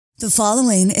The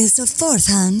following is a Fourth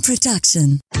Hand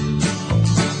production. The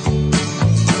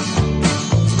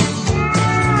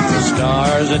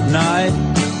stars at night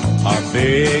are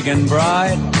big and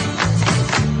bright,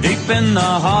 deep in the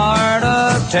heart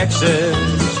of Texas.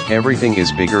 Everything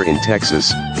is bigger in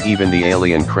Texas, even the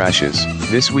alien crashes.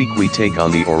 This week we take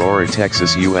on the Aurora,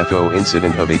 Texas UFO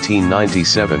incident of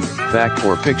 1897. Fact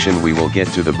or fiction, we will get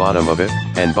to the bottom of it,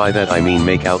 and by that I mean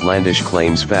make outlandish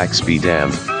claims, facts be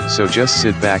damned. So just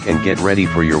sit back and get ready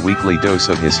for your weekly dose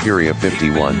of Hysteria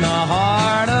 51. In the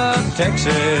heart of Texas,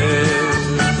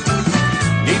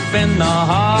 deep in the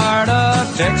heart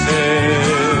of Texas.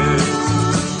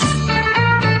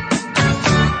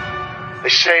 They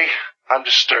say I'm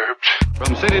disturbed.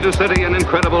 From city to city, an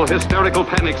incredible hysterical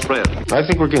panic spread. I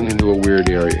think we're getting into a weird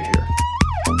area here.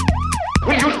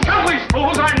 Well, you silly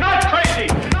fools are not crazy!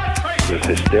 Not crazy! This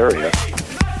hysteria.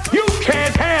 You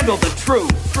can't handle the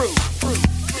truth!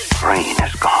 Brain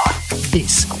is gone.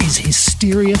 This is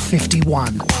Hysteria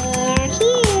 51.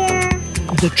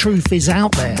 The truth is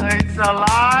out there. It's a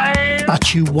lie!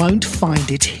 But you won't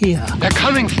find it here. They're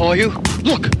coming for you.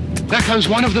 Look, there comes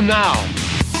one of them now.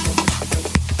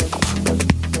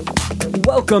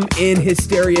 Welcome in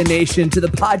Hysteria Nation to the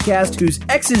podcast whose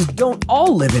exes don't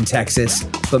all live in Texas,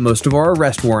 but most of our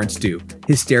arrest warrants do.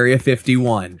 Hysteria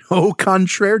 51. Au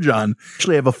contraire, John.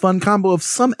 Actually, I have a fun combo of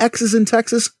some exes in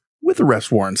Texas with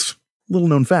arrest warrants. Little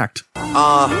known fact.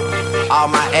 All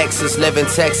my exes live in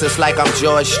Texas like I'm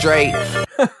George Strait.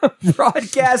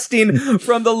 Broadcasting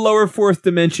from the lower fourth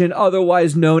dimension,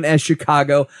 otherwise known as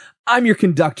Chicago, I'm your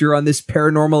conductor on this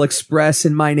Paranormal Express,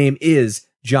 and my name is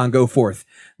John Goforth.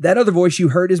 That other voice you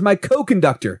heard is my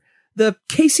co-conductor, the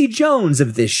Casey Jones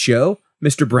of this show,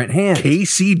 Mr. Brent Hand.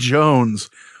 Casey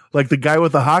Jones. Like the guy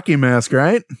with the hockey mask,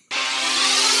 right?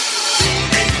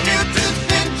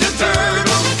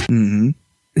 Mm-hmm.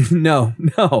 No.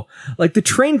 Like the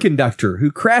train conductor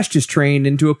who crashed his train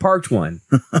into a parked one.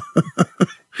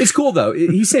 It's cool, though.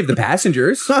 He saved the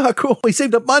passengers. Cool. He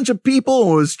saved a bunch of people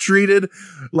and was treated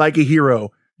like a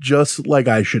hero, just like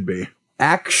I should be.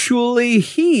 Actually,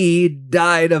 he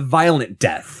died a violent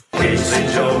death. Casey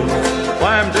Jones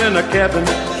climbed in a cabin.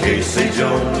 Casey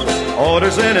Jones,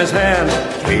 orders in his hand.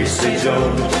 Casey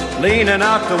Jones, leaning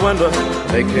out the window,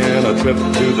 making a trip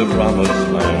to the promised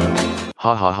land.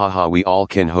 Ha ha ha ha, we all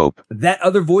can hope. That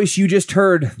other voice you just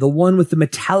heard, the one with the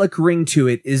metallic ring to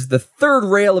it, is the third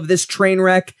rail of this train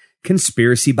wreck,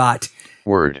 Conspiracy Bot.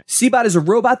 Word. C-Bot is a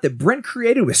robot that Brent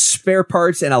created with spare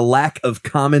parts and a lack of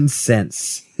common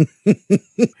sense.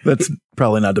 That's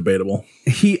probably not debatable.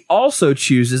 He also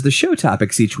chooses the show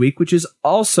topics each week, which is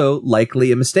also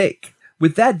likely a mistake.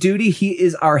 With that duty, he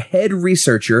is our head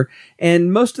researcher,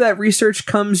 and most of that research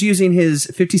comes using his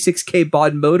 56K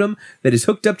baud modem that is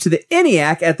hooked up to the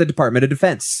ENIAC at the Department of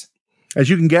Defense. As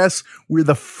you can guess, we're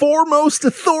the foremost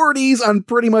authorities on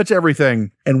pretty much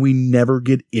everything, and we never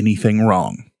get anything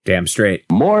wrong. Damn straight.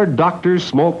 More doctors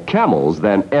smoke Camels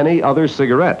than any other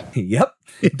cigarette. Yep.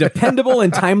 Dependable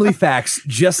and timely facts,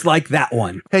 just like that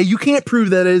one. Hey, you can't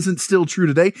prove that isn't still true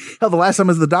today. Hell, the last time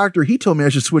I was the doctor, he told me I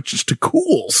should switch to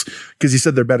Cools because he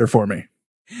said they're better for me.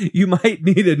 You might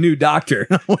need a new doctor.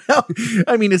 Well,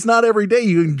 I mean, it's not every day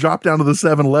you can drop down to the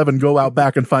 7-Eleven, go out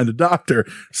back and find a doctor.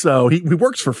 So he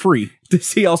works for free.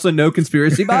 Does he also know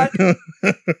Conspiracy Bot?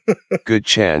 Good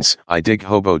chance. I dig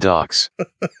hobo docs.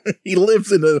 He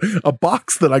lives in a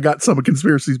box that I got some of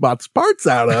Conspiracy Bot's parts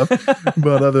out of.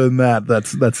 But other than that,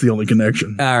 that's the only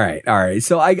connection. All right.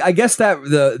 So I guess that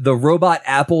the robot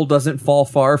apple doesn't fall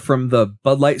far from the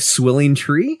Bud Light swilling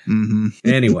tree. Mm-hmm.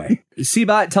 Anyway,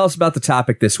 C-Bot, tell us about the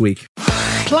topic this week.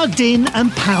 Plugged in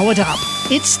and powered up.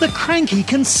 It's the cranky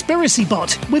Conspiracy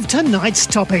Bot with tonight's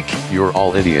topic. You're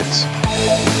all idiots.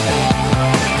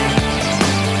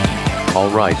 All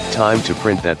right, time to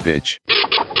print that bitch.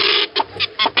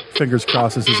 Fingers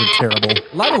crossed this isn't terrible.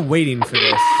 A lot of waiting for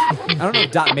this. I don't know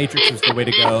if dot matrix was the way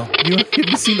to go. Have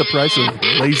you seen the price of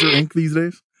laser ink these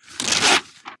days?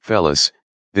 Fellas,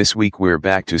 this week we're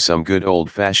back to some good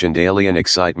old-fashioned alien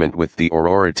excitement with the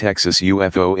Aurora, Texas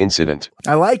UFO incident.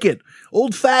 I like it.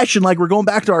 Old-fashioned, like we're going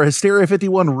back to our Hysteria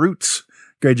 51 roots.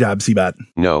 Great job, C-Bot.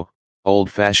 No,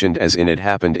 old-fashioned as in it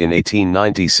happened in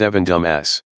 1897,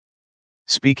 dumbass.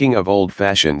 Speaking of old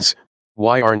fashions,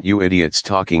 why aren't you idiots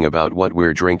talking about what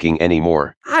we're drinking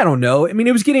anymore? I don't know. I mean,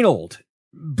 it was getting old.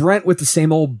 Brent with the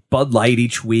same old Bud Light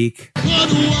each week.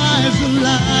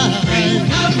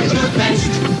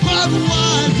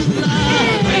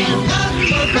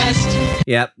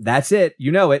 Yep, that's it.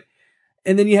 You know it.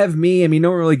 And then you have me. I mean, no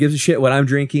one really gives a shit what I'm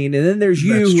drinking. And then there's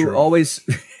you who always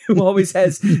who always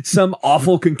has some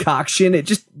awful concoction. It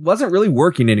just wasn't really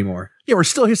working anymore. Yeah, we're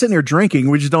still here sitting here drinking.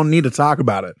 We just don't need to talk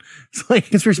about it. It's like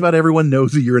conspiracy about everyone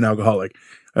knows that you're an alcoholic.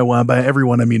 I want by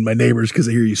everyone, I mean my neighbors, because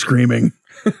I hear you screaming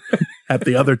at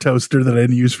the other toaster that I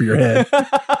didn't use for your head.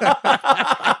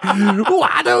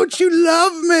 Why don't you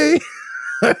love me?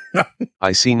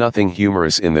 I see nothing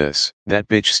humorous in this. That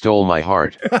bitch stole my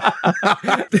heart.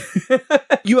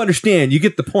 You understand. You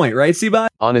get the point, right, Seabot?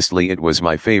 Honestly, it was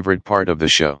my favorite part of the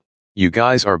show. You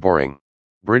guys are boring.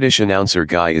 British announcer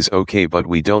guy is okay, but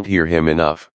we don't hear him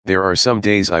enough. There are some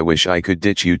days I wish I could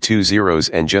ditch you 2 zeros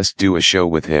and just do a show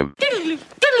with him.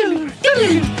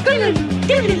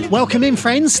 Welcome in,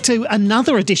 friends, to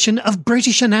another edition of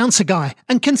British Announcer Guy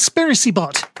and Conspiracy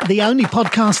Bot, the only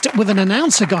podcast with an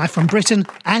announcer guy from Britain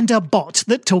and a bot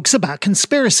that talks about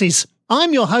conspiracies.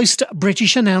 I'm your host,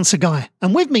 British Announcer Guy,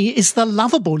 and with me is the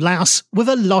lovable louse with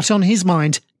a lot on his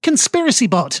mind, Conspiracy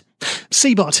Bot.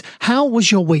 Seabot, how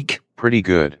was your week? Pretty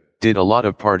good. Did a lot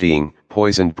of partying,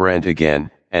 poisoned Brent again,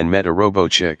 and met a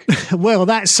robo-chick. Well,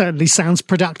 that certainly sounds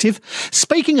productive.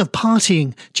 Speaking of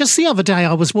partying, just the other day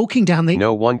I was walking down the...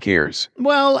 No one cares.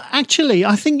 Well, actually,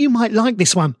 I think you might like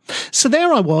this one. So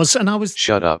there I was, and I was...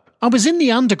 Shut up. I was in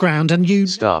the underground, and you...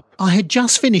 Stop. I had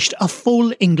just finished a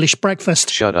full English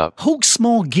breakfast. Shut up.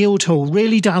 Hawksmoor Guildhall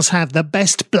really does have the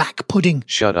best black pudding.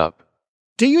 Shut up.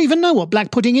 Do you even know what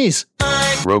black pudding is?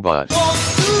 Robot.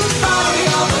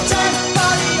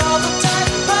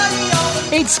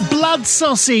 It's blood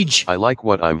sausage. I like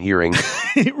what I'm hearing.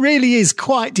 It really is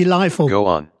quite delightful. Go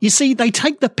on. You see, they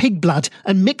take the pig blood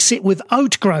and mix it with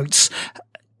oat groats.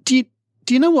 Do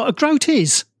you know what a groat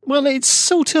is? Well, it's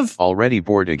sort of... Already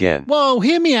bored again. Well,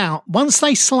 hear me out. Once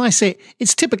they slice it,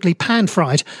 it's typically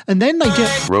pan-fried, and then they do...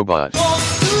 Robot.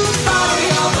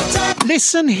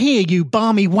 Listen here, you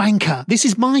barmy wanker. This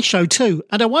is my show too,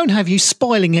 and I won't have you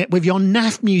spoiling it with your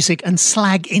naff music and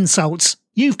slag insults.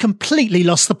 You've completely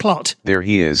lost the plot. There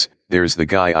he is. There's the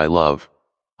guy I love.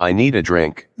 I need a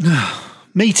drink.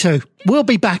 Me too. We'll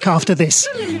be back after this.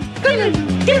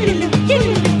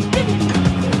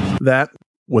 That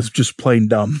was just plain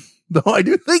dumb. Though I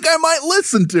do think I might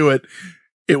listen to it.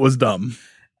 It was dumb.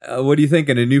 What do you think?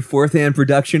 A new fourth-hand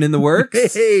production in the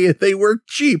works? Hey, they work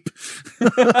cheap.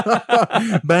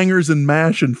 Bangers and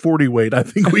mash and 40 weight. I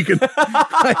think we can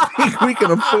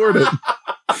afford it.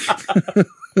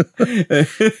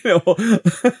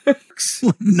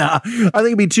 Nah, I think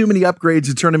it'd be too many upgrades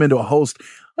to turn him into a host.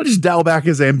 I'll just dial back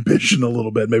his ambition a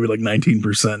little bit, maybe like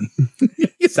 19%.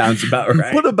 Sounds about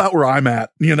right. Put about where I'm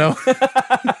at, you know?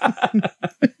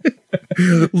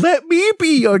 Let me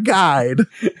be your guide.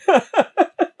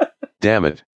 Damn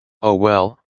it. Oh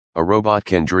well, a robot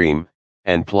can dream,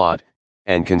 and plot,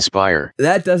 and conspire.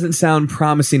 That doesn't sound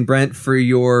promising, Brent, for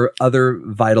your other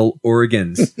vital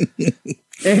organs.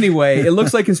 Anyway, it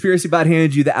looks like Conspiracy Bot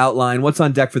handed you the outline. What's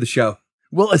on deck for the show?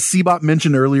 Well, as Seabot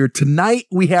mentioned earlier, tonight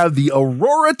we have the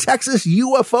Aurora, Texas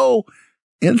UFO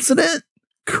incident,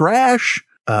 crash,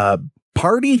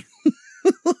 party,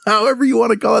 however you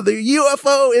want to call it, the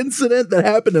UFO incident that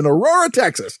happened in Aurora,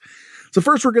 Texas. So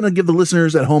first, we're going to give the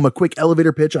listeners at home a quick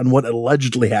elevator pitch on what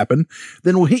allegedly happened.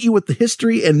 Then we'll hit you with the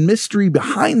history and mystery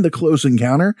behind the close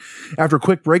encounter. After a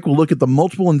quick break, we'll look at the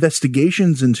multiple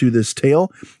investigations into this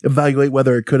tale, evaluate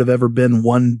whether it could have ever been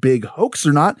one big hoax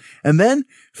or not, and then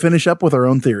finish up with our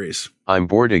own theories. I'm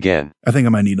bored again. I think I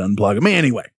might need to unplug him.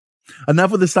 Anyway,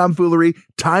 enough with this tomfoolery.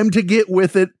 Time to get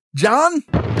with it. John,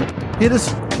 hit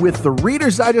us with the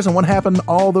Reader's Digest on what happened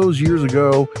all those years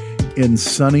ago in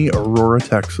sunny Aurora,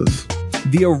 Texas.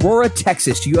 The Aurora,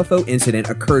 Texas UFO incident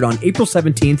occurred on April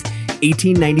 17th,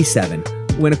 1897,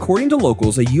 when, according to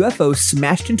locals, a UFO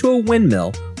smashed into a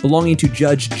windmill belonging to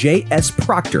Judge J.S.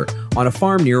 Proctor on a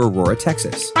farm near Aurora,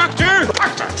 Texas. Proctor!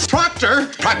 Proctor! Proctor!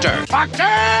 Proctor!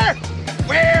 Proctor!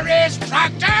 Where is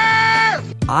Proctor?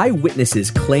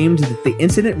 Eyewitnesses claimed that the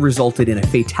incident resulted in a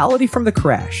fatality from the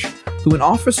crash, who an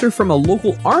officer from a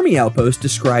local army outpost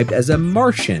described as a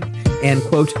Martian and,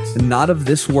 quote, not of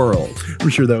this world. I'm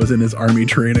sure that was in his army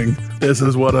training. This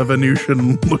is what a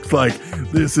Venusian looks like.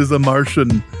 This is a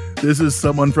Martian. This is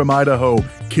someone from Idaho.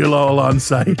 Kill all on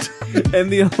sight. And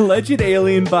the alleged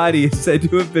alien body is said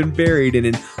to have been buried in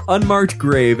an unmarked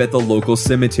grave at the local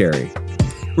cemetery.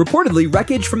 Reportedly,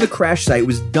 wreckage from the crash site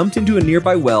was dumped into a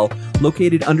nearby well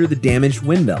located under the damaged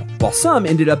windmill, while some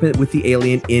ended up with the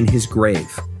alien in his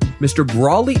grave. Mr.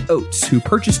 Brawley Oates, who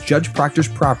purchased Judge Proctor's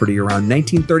property around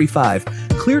 1935,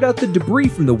 cleared out the debris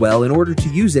from the well in order to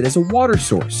use it as a water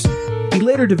source. He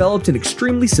later developed an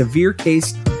extremely severe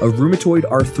case of rheumatoid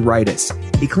arthritis.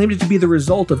 He claimed it to be the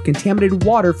result of contaminated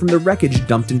water from the wreckage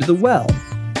dumped into the well.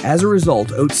 As a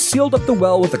result, Oates sealed up the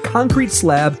well with a concrete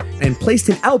slab and placed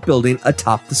an outbuilding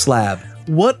atop the slab.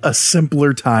 What a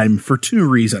simpler time for two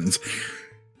reasons.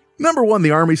 Number one,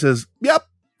 the Army says, yep,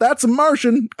 that's a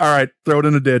Martian. All right, throw it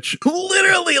in a ditch.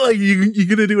 Literally, like, you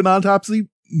gonna do an autopsy?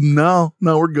 No,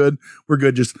 we're good. We're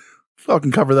good. Just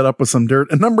fucking cover that up with some dirt.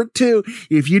 And number two,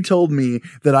 if you told me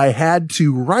that I had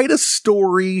to write a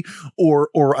story or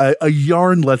a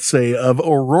yarn, let's say, of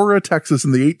Aurora, Texas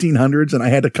in the 1800s, and I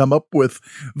had to come up with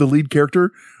the lead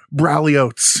character, Brawley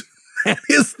Oates.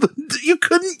 You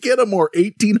couldn't get a more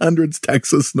 1800s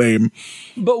Texas name.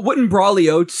 But wouldn't Brawley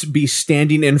Oates be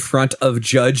standing in front of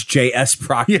Judge J.S.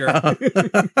 Proctor?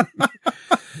 Yeah.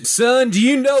 Son, do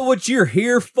you know what you're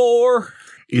here for?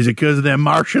 Is it because of them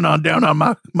Martian down on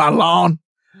my lawn?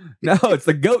 No, it's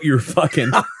the goat you're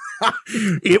fucking.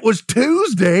 It was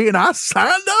Tuesday and I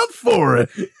signed up for it.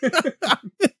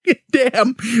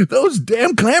 Damn, those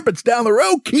damn clampets down the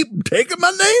road keep taking my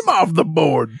name off the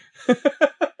board.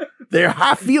 They're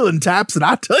high feeling types, and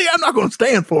I tell you, I'm not going to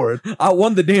stand for it. I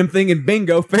won the damn thing in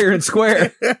bingo fair and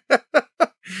square.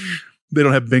 They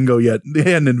don't have bingo yet. They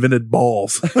hadn't invented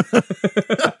balls.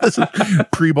 This is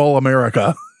pre-ball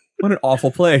America. What an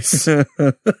awful place. So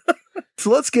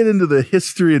let's get into the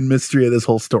history and mystery of this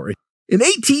whole story. In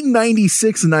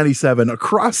 1896 and 97,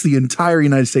 across the entire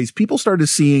United States, people started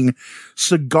seeing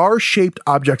cigar-shaped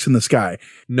objects in the sky.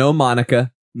 No,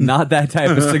 Monica. Not that type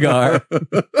of cigar.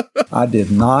 I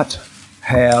did not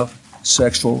have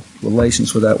sexual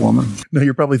relations with that woman. Now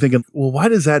you're probably thinking, well, why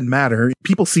does that matter?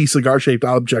 People see cigar-shaped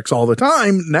objects all the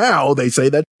time. Now they say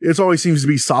that it always seems to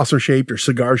be saucer-shaped or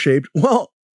cigar-shaped.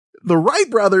 Well, the Wright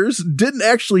brothers didn't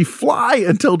actually fly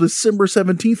until December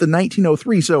 17th in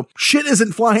 1903, so shit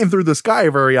isn't flying through the sky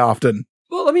very often.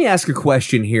 Well, let me ask a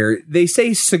question here. They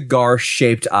say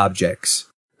cigar-shaped objects.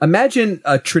 Imagine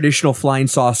a traditional flying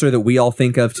saucer that we all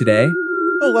think of today.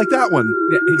 Oh, like that one.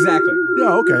 Yeah, exactly.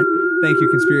 Yeah, okay. Thank you,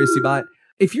 Conspiracy Bot.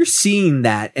 If you're seeing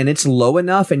that and it's low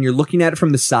enough and you're looking at it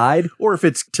from the side, or if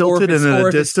it's tilted and at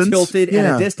a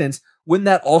distance, wouldn't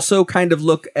that also kind of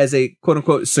look as a quote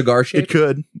unquote cigar shape? It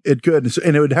could.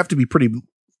 And it would have to be pretty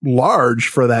large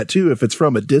for that too. If it's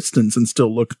from a distance and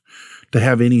still look to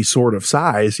have any sort of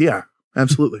size. Yeah,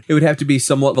 absolutely. It would have to be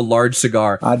somewhat of a large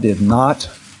cigar. I did not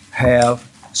have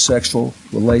sexual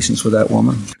relations with that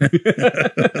woman.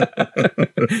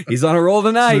 He's on a roll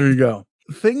tonight. There you go.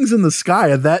 Things in the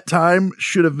sky at that time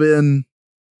should have been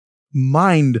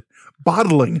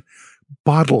bottling.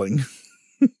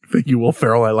 Thank you, Will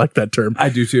Ferrell. I like that term. I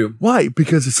do too. Why?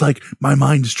 Because it's like my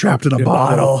mind is trapped in a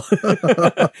bottle.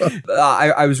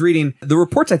 I was reading the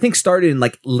reports. I think started in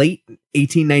like late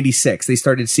 1896. They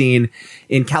started seeing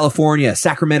in California,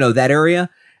 Sacramento, that area.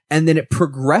 And then it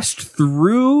progressed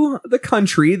through the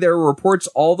country. There were reports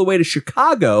all the way to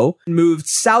Chicago, moved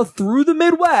south through the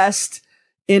Midwest,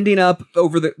 ending up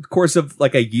over the course of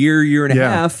like a year and a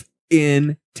half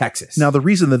in Texas. Now, the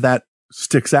reason that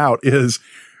sticks out is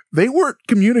they weren't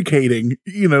communicating,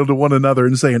 to one another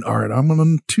and saying, all right,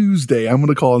 on Tuesday, I'm going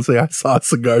to call and say I saw a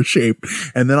cigar shape.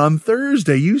 And then on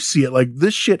Thursday, you see it like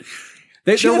this shit.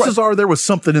 Chances are there was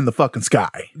something in the fucking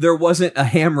sky. There wasn't a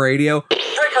ham radio. Breaker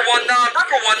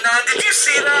 19, did you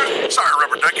see that? Sorry,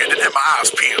 Rubber Ducky, I didn't have my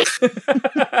eyes peeled.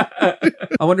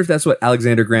 I wonder if that's what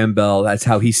Alexander Graham Bell, that's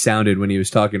how he sounded when he was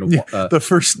talking to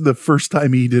the first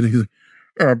time he did it, he's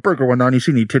like, Breaker 19, you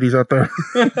see any titties out there?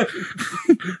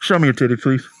 Show me a titty,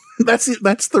 please.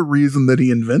 That's the reason that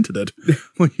he invented it.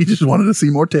 He just wanted to see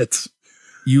more tits.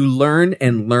 You learn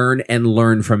and learn and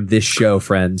learn from this show,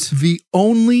 friends. The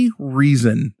only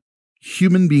reason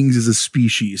human beings as a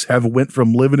species have went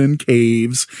from living in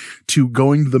caves to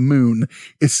going to the moon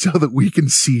is so that we can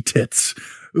see tits.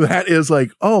 That is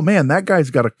like, oh man, that guy's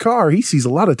got a car. He sees a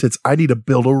lot of tits. I need to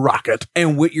build a rocket.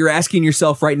 And what you're asking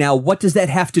yourself right now, what does that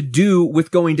have to do with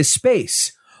going to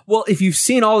space? Well, if you've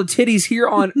seen all the titties here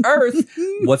on Earth,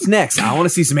 what's next? I want to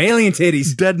see some alien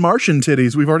titties. Dead Martian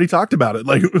titties. We've already talked about it.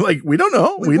 Like we don't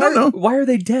know. We don't know. Why are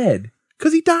they dead?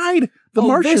 Because he died. The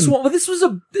Martian. This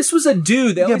was a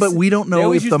dude. But we don't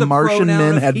know if the Martian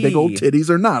men had big old titties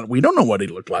or not. We don't know what he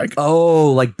looked like.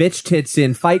 Oh, like bitch tits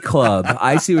in Fight Club.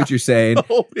 I see what you're saying.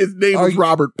 Oh, his name is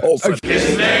Robert Paulson.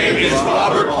 His name is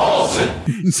Robert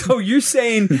Paulson. So you're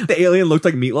saying the alien looked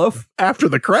like Meatloaf? After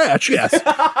the crash, yes.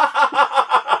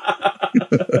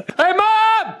 Hey,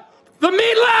 Mom! The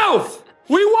meatloaf!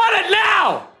 We want it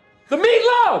now! The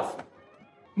meatloaf!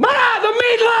 Ma, the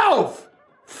meatloaf!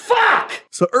 Fuck!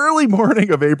 So early morning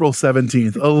of April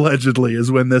 17th, allegedly, is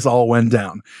when this all went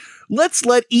down. Let's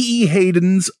let E.E.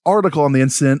 Hayden's article on the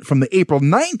incident from the April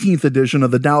 19th edition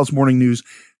of the Dallas Morning News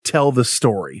tell the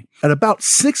story. At about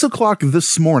 6 o'clock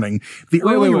this morning, the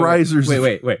early risers...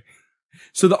 Wait.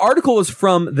 So the article is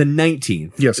from the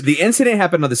 19th. Yes. The incident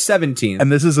happened on the 17th. And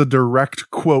this is a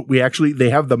direct quote. They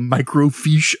have the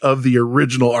microfiche of the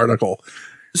original article.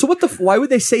 So why would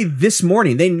they say this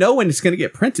morning? They know when it's going to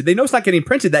get printed. They know it's not getting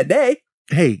printed that day.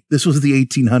 Hey, this was the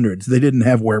 1800s. They didn't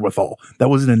have wherewithal. That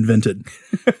wasn't invented.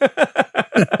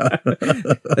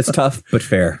 That's tough, but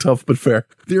fair. Tough, but fair.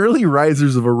 The early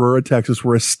risers of Aurora, Texas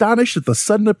were astonished at the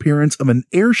sudden appearance of an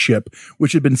airship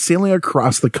which had been sailing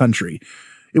across the country.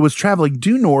 It was traveling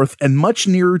due north and much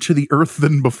nearer to the earth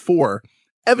than before.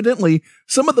 Evidently,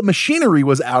 some of the machinery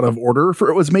was out of order, for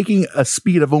it was making a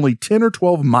speed of only 10 or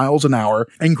 12 miles an hour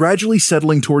and gradually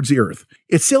settling towards the earth.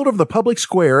 It sailed over the public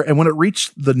square, and when it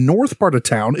reached the north part of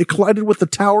town, it collided with the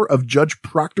tower of Judge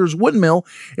Proctor's windmill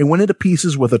and went into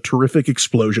pieces with a terrific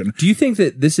explosion. Do you think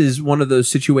that this is one of those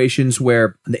situations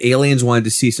where the aliens wanted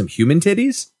to see some human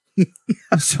titties?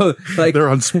 So like they're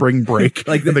on spring break,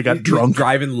 like they got drunk,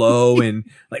 driving low, and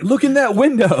like look in that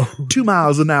window, 2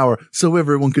 miles an hour, so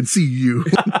everyone can see you.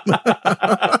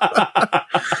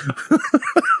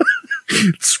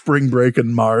 Spring break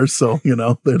in Mars, so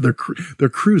they're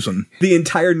cruising. The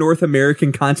entire North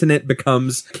American continent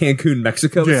becomes Cancun,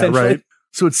 Mexico. Yeah, essentially. Right.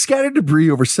 So it scattered debris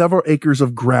over several acres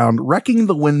of ground, wrecking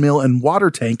the windmill and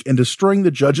water tank and destroying the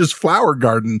judge's flower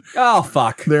garden. Oh,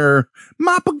 fuck. They're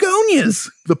mapagonias.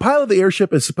 The pilot of the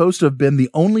airship is supposed to have been the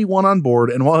only one on board,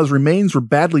 and while his remains were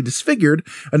badly disfigured,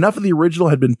 enough of the original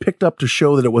had been picked up to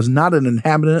show that it was not an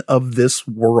inhabitant of this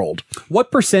world.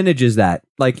 What percentage is that?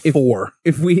 Like 4.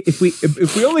 If we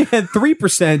only had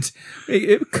 3%,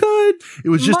 it could. It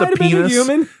was just a penis.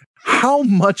 Human. How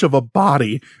much of a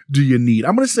body do you need?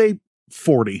 I'm going to say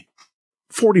 40%.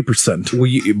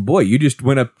 Well, you just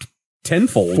went up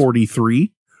tenfold.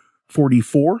 43,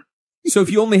 44. So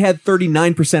if you only had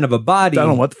 39% of a body, I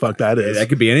don't know what the fuck that is. That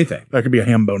could be anything. That could be a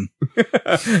ham bone.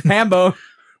 Ham bone.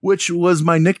 Which was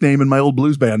my nickname in my old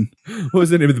blues band. What was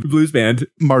the name of the blues band?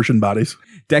 Martian Bodies.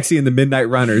 Dexy and the Midnight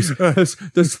Runners.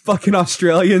 those fucking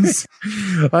Australians.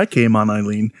 I came on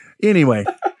Eileen. Anyway.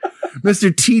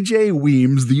 Mr. T.J.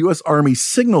 Weems, the U.S. Army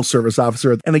Signal Service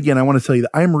officer, and again, I want to tell you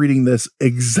that I'm reading this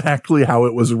exactly how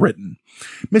it was written.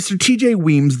 Mr. T.J.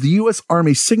 Weems, the U.S.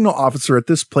 Army signal officer at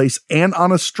this place and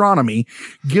on astronomy,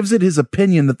 gives it his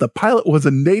opinion that the pilot was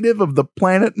a native of the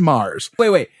planet Mars.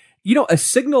 Wait. A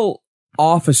signal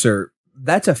officer,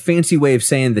 that's a fancy way of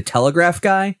saying the telegraph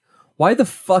guy. Why the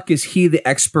fuck is he the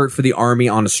expert for the Army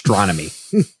on astronomy?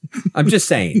 I'm just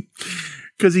saying.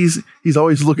 Because he's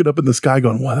always looking up in the sky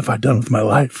going, what have I done with my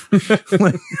life?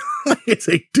 It's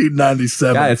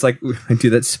 1897. Yeah, it's like I do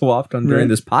that so often during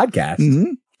this podcast.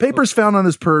 Mm-hmm. Papers found on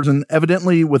his person,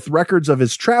 evidently with records of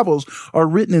his travels, are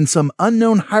written in some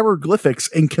unknown hieroglyphics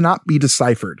and cannot be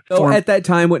deciphered. So at that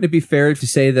time, wouldn't it be fair to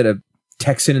say that a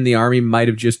Texan in the Army might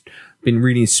have just been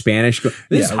reading Spanish?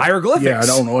 This is hieroglyphics. Yeah, I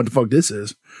don't know what the fuck this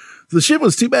is. The ship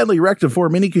was too badly wrecked to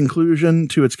form any conclusion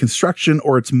to its construction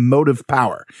or its motive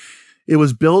power. It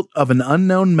was built of an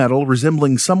unknown metal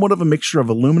resembling somewhat of a mixture of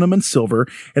aluminum and silver,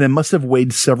 and it must have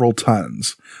weighed several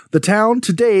tons. The town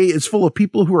today is full of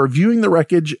people who are viewing the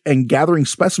wreckage and gathering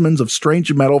specimens of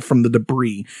strange metal from the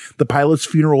debris. The pilot's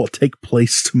funeral will take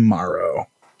place tomorrow.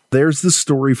 There's the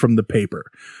story from the paper.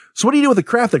 So what do you do with a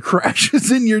craft that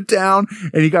crashes in your town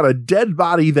and you got a dead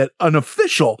body that an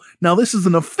official, now this is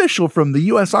an official from the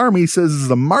U.S. Army, says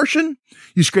is a Martian?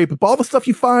 You scrape up all the stuff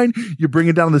you find, you bring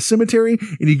it down to the cemetery,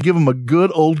 and you give them a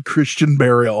good old Christian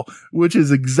burial, which is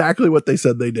exactly what they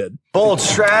said they did. Bold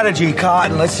strategy,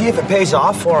 Cotton. Let's see if it pays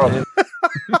off for them.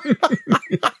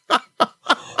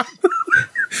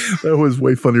 That was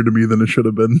way funnier to me than it should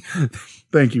have been.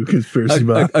 Thank you, Conspiracy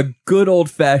Bot. A good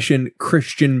old-fashioned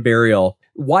Christian burial.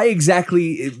 Why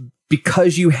exactly?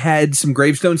 Because you had some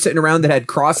gravestones sitting around that had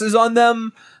crosses on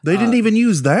them? They didn't even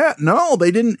use that. No,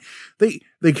 they didn't. They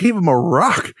gave him a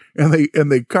rock and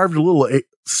they carved a little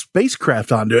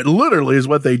spacecraft onto it. Literally is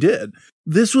what they did.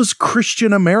 This was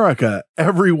Christian America.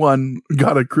 Everyone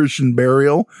got a Christian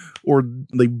burial or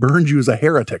they burned you as a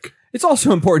heretic. It's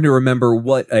also important to remember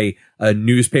what a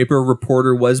newspaper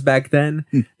reporter was back then.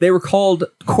 They were called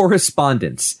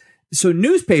correspondents. So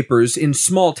newspapers in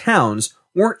small towns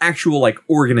weren't actual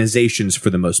organizations for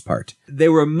the most part. They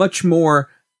were much more,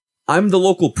 I'm the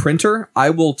local printer. I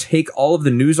will take all of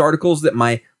the news articles that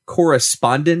my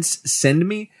correspondents send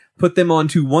me, put them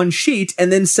onto one sheet,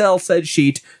 and then sell said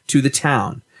sheet to the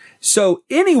town. So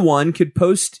anyone could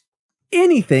post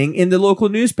anything in the local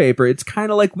newspaper. It's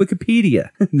kind of like Wikipedia.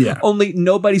 Yeah. Only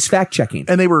nobody's fact checking.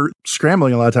 And they were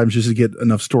scrambling a lot of times just to get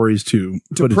enough stories to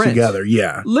put print it together.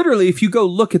 Yeah. Literally, if you go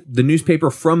look at the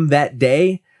newspaper from that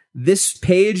day, this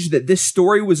page that this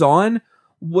story was on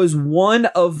was one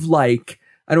of like,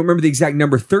 I don't remember the exact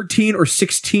number, 13 or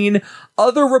 16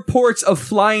 other reports of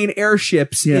flying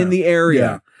airships in the area.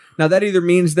 Yeah. Now, that either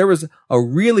means there was a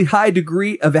really high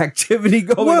degree of activity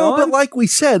going on. But like we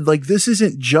said, like this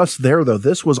isn't just there, though.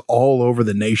 This was all over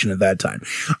the nation at that time.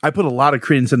 I put a lot of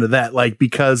credence into that, like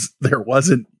because there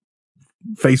wasn't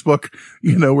Facebook,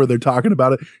 where they're talking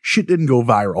about it. Shit didn't go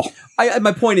viral.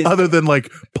 My point is, other than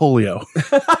like polio.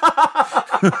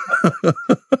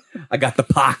 I got the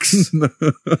pox.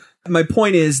 My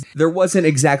point is, there wasn't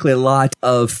exactly a lot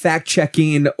of fact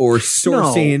checking or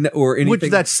sourcing or anything. Which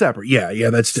that's separate. Yeah,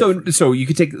 that's different. So you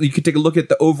could take a look at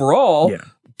the overall. Yeah.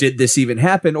 Did this even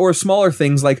happen? Or smaller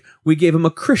things like we gave him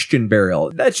a Christian burial.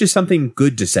 That's just something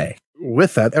good to say.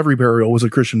 With that, every burial was a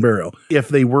Christian burial. If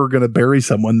they were going to bury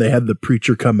someone, they had the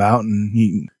preacher come out and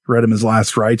he read him his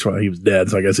last rites. Well, he was dead,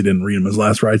 so I guess he didn't read him his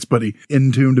last rites, but he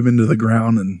entombed him into the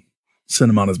ground and sent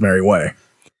him on his merry way.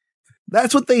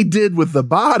 That's what they did with the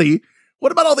body.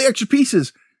 What about all the extra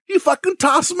pieces? You fucking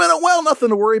toss them in a well, nothing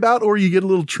to worry about, or you get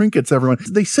little trinkets, everyone.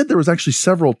 They said there was actually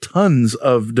several tons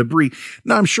of debris.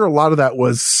 Now, I'm sure a lot of that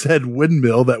was said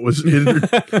windmill that was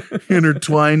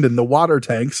intertwined in the water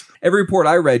tanks. Every report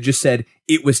I read just said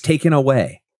it was taken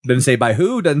away. Doesn't say by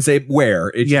who, doesn't say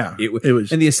where. It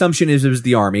was. And the assumption is it was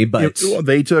the army, but...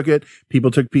 they took it.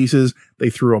 People took pieces. They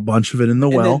threw a bunch of it in the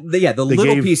well. The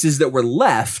little pieces that were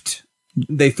left...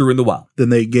 they threw in the well. Then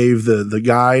they gave the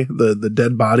guy, the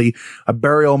dead body, a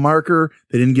burial marker.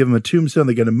 They didn't give him a tombstone.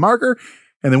 They gave him a marker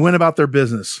and they went about their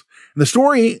business. And the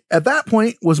story at that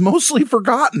point was mostly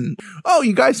forgotten. Oh,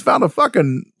 you guys found a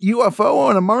fucking UFO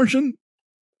on a Martian?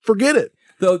 Forget it.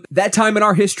 Though that time in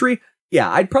our history, yeah,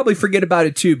 I'd probably forget about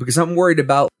it too, because I'm worried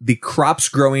about the crops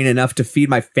growing enough to feed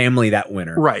my family that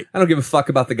winter. Right. I don't give a fuck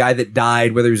about the guy that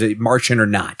died, whether he was a Martian or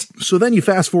not. So then you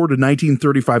fast forward to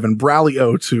 1935 and Bradley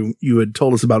Oates, who you had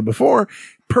told us about before,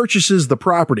 purchases the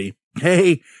property.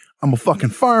 Hey, I'm a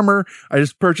fucking farmer. I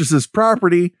just purchased this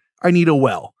property. I need a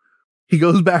well. He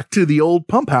goes back to the old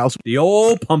pump house. The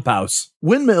old pump house.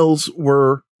 Windmills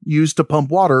were used to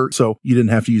pump water, so you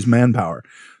didn't have to use manpower.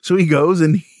 So he goes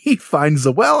and he finds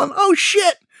the well and oh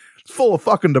shit, it's full of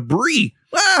fucking debris.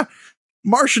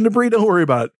 Martian debris, don't worry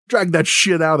about it. Drag that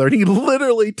shit out of there. And he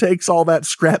literally takes all that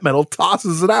scrap metal,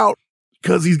 tosses it out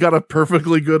because he's got a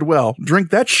perfectly good well. Drink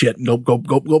that shit and go.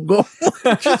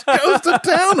 Just goes to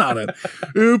town on it.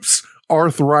 Oops.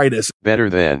 Arthritis. Better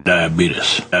than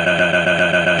diabetes.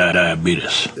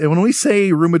 Diabetes. And when we say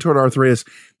rheumatoid arthritis,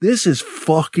 this is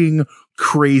fucking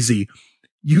crazy.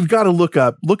 You've got to look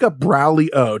up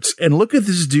Bradley Oates and look at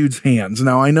this dude's hands.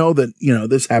 Now, I know that,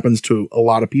 this happens to a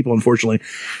lot of people, unfortunately.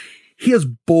 He has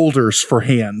boulders for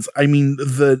hands. I mean,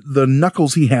 the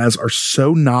knuckles he has are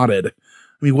so knotted. I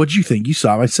mean, what'd you think? You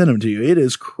saw him. I sent him to you. It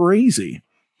is crazy.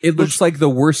 It looks like the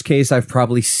worst case I've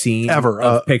probably seen ever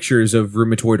of pictures of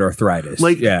rheumatoid arthritis.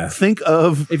 Think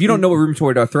of... If you don't know what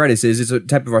rheumatoid arthritis is, it's a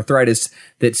type of arthritis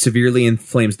that severely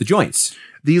inflames the joints.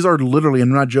 These are literally,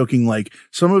 I'm not joking, like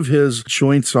some of his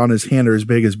joints on his hand are as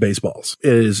big as baseballs.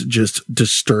 It is just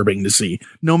disturbing to see.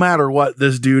 No matter what,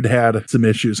 this dude had some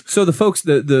issues. So the folks,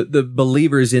 the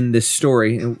believers in this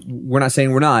story, and we're not saying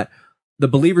we're not, the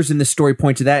believers in this story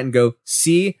point to that and go,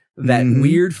 see that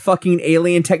weird fucking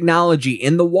alien technology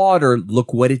in the water.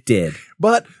 Look what it did.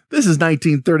 But this is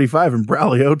 1935 and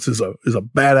Bradley Oates is a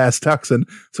badass Texan.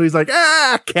 So he's like,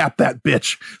 cap that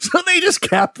bitch. So they just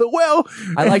cap the well.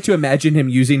 I like to imagine him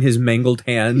using his mangled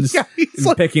hands and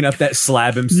picking up that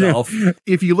slab himself. Yeah.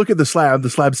 If you look at the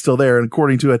slab's still there. And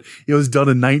according to it, it was done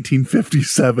in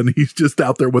 1957. He's just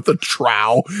out there with a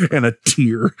trowel and a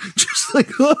tear. Just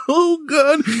like, oh,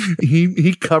 God.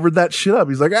 He covered that shit up.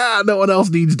 He's like, no one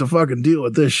else needs to fucking deal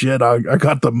with this shit. I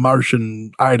got the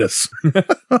Martian-itis.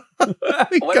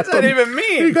 What does that even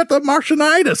mean? He got the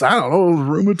Martianitis. I don't know.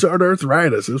 Rheumatoid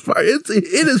arthritis.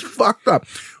 It is fucked up.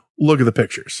 Look at the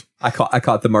pictures. I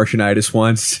caught the Martianitis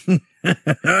once. Went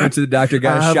to the doctor,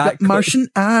 got a shot.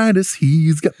 Martianitis.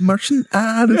 He's got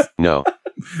Martianitis. No.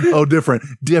 Oh, different.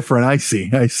 I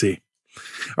see.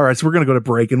 All right. So we're going to go to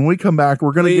break. And when we come back,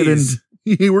 we're going to get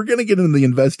into the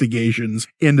investigations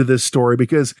into this story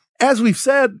because, as we've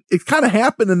said, it kind of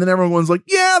happened and then everyone's like,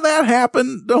 yeah, that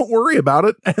happened. Don't worry about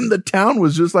it. And the town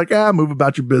was just like, move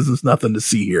about your business. Nothing to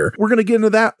see here. We're going to get into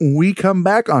that when we come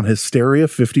back on Hysteria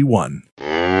 51.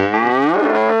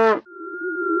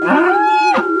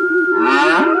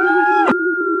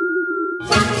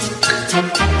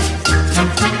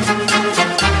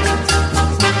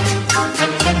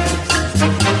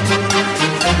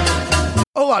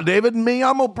 Bonsoir, David. Me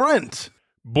llamo Brent.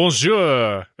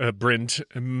 Bonjour, Brent.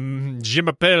 Je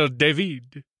m'appelle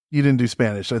David. You didn't do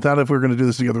Spanish. I thought if we were going to do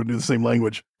this together, we'd do the same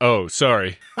language. Oh,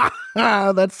 sorry.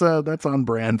 That's on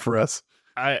brand for us.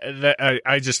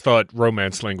 I just thought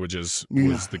romance languages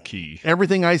was the key.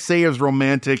 Everything I say is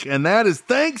romantic, and that is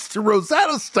thanks to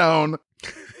Rosetta Stone.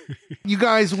 You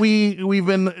guys, we've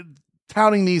been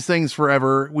touting these things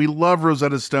forever. We love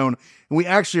Rosetta Stone, and we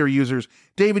actually are users.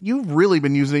 David, you've really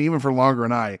been using it even for longer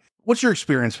than I. What's your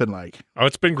experience been like? Oh,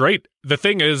 it's been great. The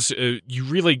thing is, you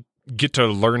really get to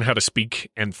learn how to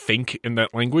speak and think in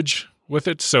that language with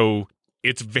it. So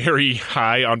it's very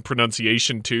high on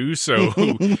pronunciation too. So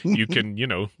you can,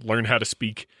 learn how to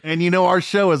speak. And our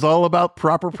show is all about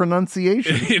proper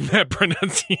pronunciation. In that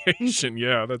pronunciation.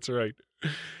 Yeah, that's right.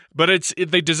 But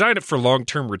they design it for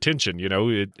long-term retention,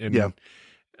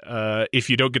 if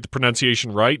you don't get the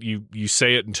pronunciation right, you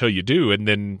say it until you do, and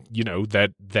then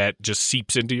that just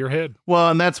seeps into your head. Well,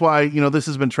 and that's why this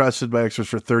has been trusted by experts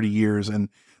for 30 years, and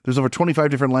there's over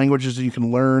 25 different languages that you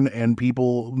can learn, and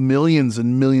millions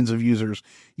and millions of users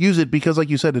use it because, like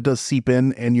you said, it does seep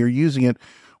in, and you're using it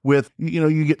with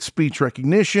you get speech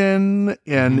recognition,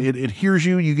 and it hears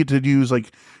you. You get to use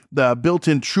like the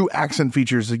built-in true accent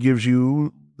features that gives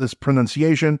you this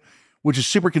pronunciation, which is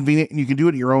super convenient, and you can do it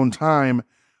at your own time.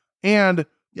 And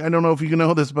I don't know if you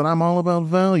know this, but I'm all about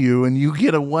value, and you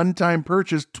get a one-time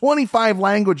purchase, 25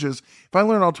 languages. If I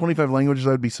learned all 25 languages,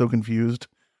 I'd be so confused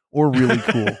or really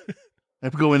cool. I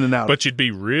have to go in and out. But you'd be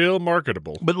real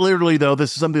marketable. But literally, though,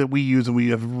 this is something that we use,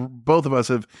 and both of us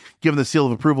have given the seal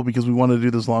of approval because we want to do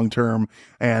this long-term,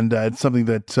 and it's something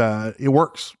that it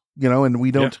works. And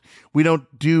we don't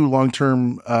do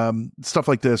long-term stuff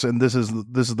like this. And this is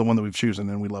the one that we've chosen,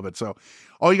 and we love it. So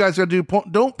all you guys got to do,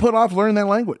 don't put off learning that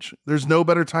language. There's no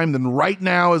better time than right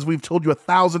now, as we've told you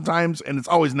 1,000 times, and it's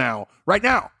always now. Right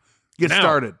now. Get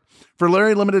started. For a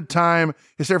very limited time,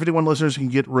 Hysteria 51 listeners can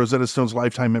get Rosetta Stone's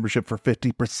lifetime membership for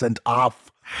 50%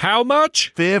 off. How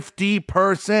much?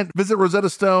 50%. Visit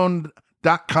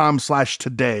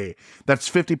rosettastone.com/today. That's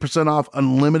 50% off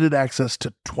unlimited access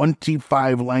to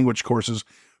 25 language courses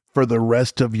for the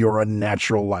rest of your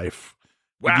unnatural life.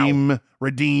 Wow.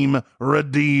 Redeem.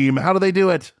 How do they do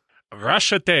it?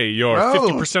 Rashate, you're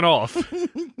 50% off.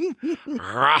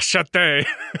 Rashate.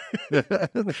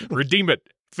 Redeem it.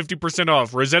 50%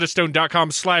 off.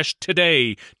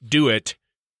 rosettastone.com/today. Do it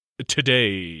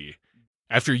today.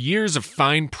 After years of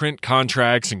fine print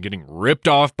contracts and getting ripped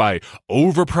off by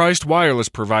overpriced wireless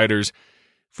providers,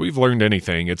 if we've learned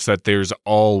anything, it's that there's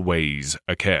always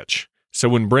a catch. So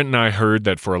when Brent and I heard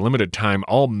that for a limited time,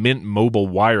 all Mint Mobile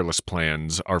wireless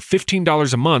plans are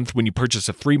 $15 a month when you purchase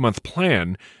a 3-month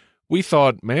plan, we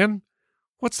thought, man,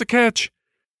 what's the catch?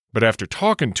 But after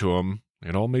talking to them,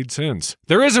 it all made sense.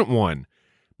 There isn't one.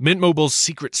 Mint Mobile's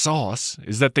secret sauce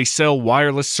is that they sell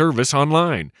wireless service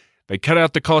online. They cut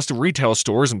out the cost of retail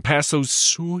stores and pass those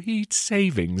sweet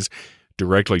savings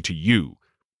directly to you.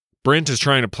 Brent is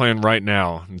trying a plan right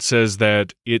now and says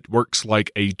that it works like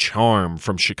a charm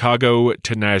from Chicago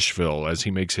to Nashville as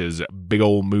he makes his big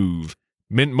ol' move.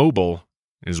 Mint Mobile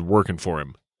is working for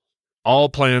him. All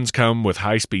plans come with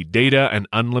high-speed data and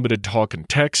unlimited talk and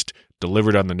text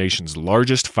delivered on the nation's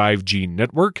largest 5G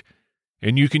network.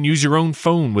 And you can use your own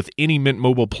phone with any Mint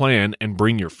Mobile plan and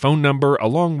bring your phone number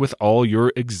along with all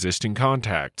your existing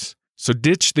contacts. So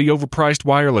ditch the overpriced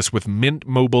wireless with Mint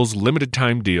Mobile's limited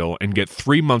time deal and get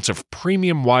 3 months of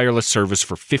premium wireless service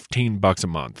for $15 a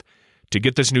month. To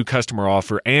get this new customer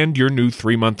offer and your new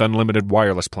 3-month unlimited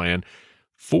wireless plan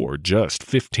for just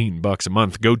 $15 a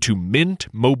month, go to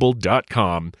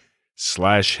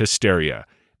mintmobile.com/hysteria.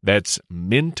 That's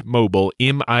Mint Mobile,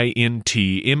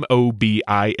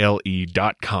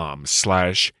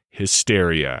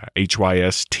 mintmobile.com/hysteria,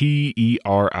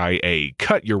 HYSTERIA.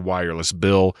 Cut your wireless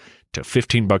bill to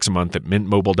 $15 a month at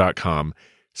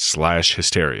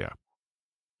mintmobile.com/hysteria.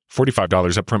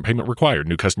 $45 upfront payment required.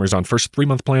 New customers on first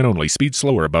 3-month plan only. Speed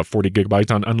slower above 40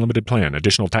 gigabytes on unlimited plan.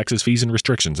 Additional taxes, fees, and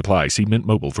restrictions apply. See Mint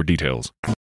Mobile for details.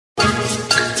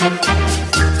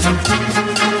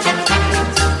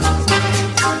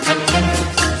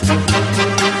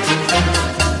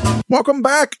 Welcome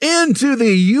back into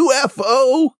the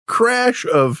UFO crash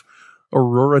of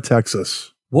Aurora,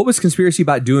 Texas. What was Conspiracy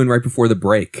Bot doing right before the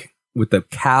break with the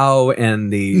cow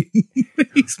and the...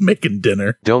 He's making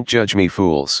dinner. Don't judge me,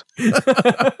 fools. He's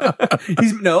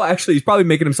probably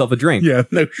making himself a drink. Yeah,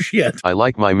 no shit. I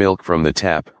like my milk from the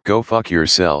tap. Go fuck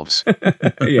yourselves.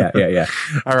 Yeah.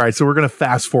 All right, so we're going to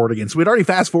fast forward again. So we'd already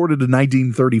fast forwarded to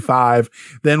 1935.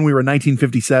 Then we were in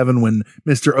 1957 when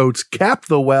Mr. Oates capped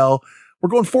the well. We're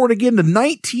going forward again to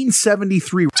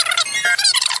 1973.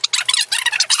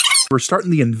 We're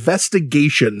starting the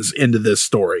investigations into this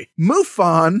story.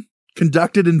 MUFON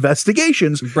conducted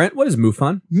investigations. Brent, what is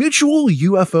MUFON? Mutual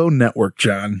UFO Network,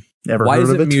 John. Never Why heard is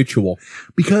of it mutual?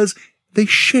 Because they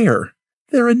share.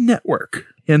 They're a network.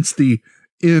 Hence the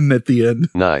 "in" at the end.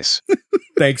 Nice.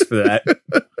 Thanks for that.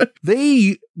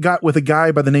 They got with a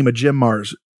guy by the name of Jim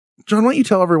Mars. John, why don't you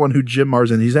tell everyone who Jim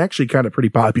Mars is? He's actually kind of pretty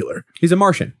popular. He's a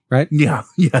Martian, right? Yeah,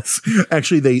 yes.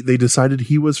 Actually, they decided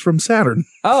he was from Saturn.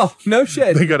 Oh, no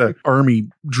shit. They got an army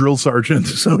drill sergeant,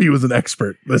 so he was an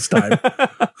expert this time.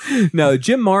 No,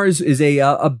 Jim Mars is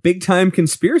a big-time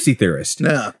conspiracy theorist.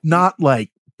 Yeah, not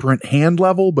like Brent Hand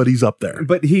level, but he's up there.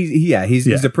 But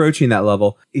he's approaching that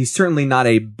level. He's certainly not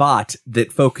a bot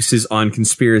that focuses on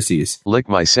conspiracies. Lick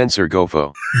my sensor,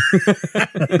 Gofo.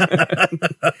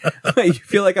 You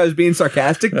feel like I was being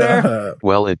sarcastic there?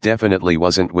 Well, it definitely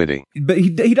wasn't witty. But he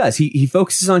does. He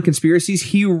focuses on conspiracies.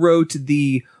 He wrote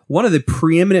one of the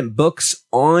preeminent books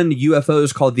on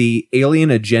UFOs called The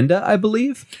Alien Agenda, I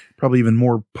believe. Probably even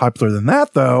more popular than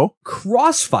that, though.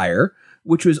 Crossfire,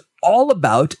 which was all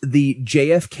about the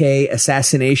JFK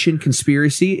assassination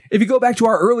conspiracy. If you go back to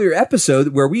our earlier episode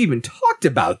where we even talked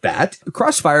about that,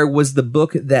 Crossfire was the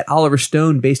book that Oliver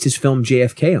Stone based his film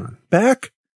JFK on.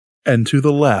 Back and to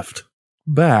the left.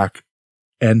 Back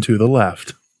and to the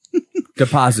left.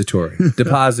 Depository.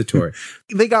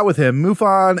 They got with him,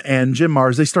 MUFON and Jim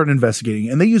Mars. They started investigating,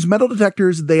 and they used metal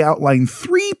detectors. They outlined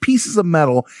 3 pieces of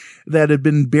metal that had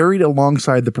been buried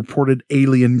alongside the purported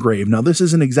alien grave. Now, this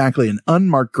isn't exactly an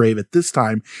unmarked grave at this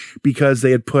time because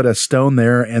they had put a stone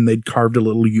there and they'd carved a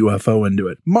little UFO into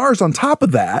it. Mars, on top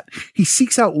of that, he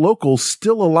seeks out locals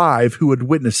still alive who would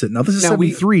witness it. Now, this is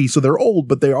 73, so they're old,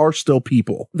 but they are still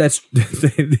people. That's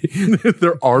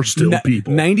there are still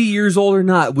people. 90 years old or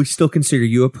not, we still consider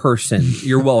you a person.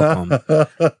 You're welcome.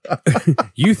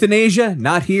 Euthanasia,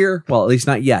 not here. Well, at least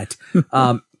not yet.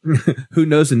 Who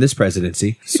knows in this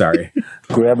presidency? Sorry.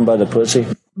 Grab him by the pussy.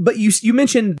 But you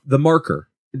mentioned the marker,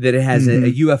 that it has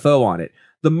a UFO on it.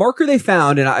 The marker they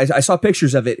found, and I saw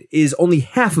pictures of it, is only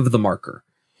half of the marker.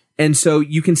 And so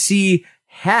you can see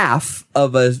half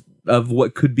of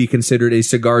what could be considered a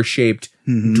cigar-shaped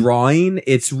drawing.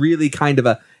 It's really kind of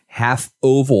a half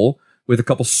oval with a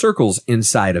couple circles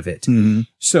inside of it.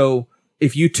 So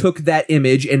if you took that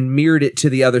image and mirrored it to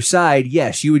the other side,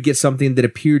 yes, you would get something that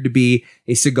appeared to be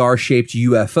a cigar-shaped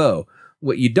UFO.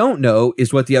 What you don't know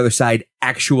is what the other side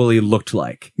actually looked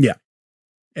like. Yeah.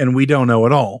 And we don't know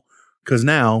at all, because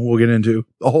now we'll get into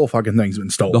the whole fucking thing's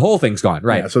been stolen. The whole thing's gone,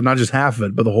 right? Yeah, so not just half of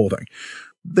it, but the whole thing.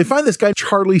 They find this guy,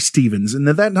 Charlie Stevens, and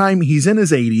at that time, he's in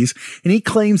his 80s, and he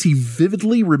claims he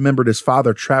vividly remembered his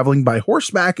father traveling by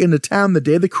horseback into town the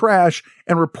day of the crash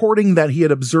and reporting that he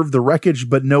had observed the wreckage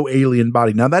but no alien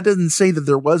body. Now, that doesn't say that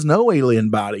there was no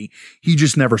alien body. He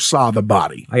just never saw the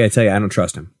body. I gotta tell you, I don't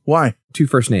trust him. Why? 2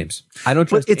 first names. I don't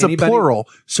trust It's anybody. a plural,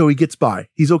 so he gets by.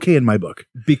 He's okay in my book.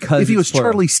 Because if he was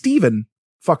plural. Charlie Steven,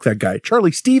 fuck that guy.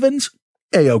 Charlie Stevens,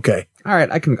 A-okay. All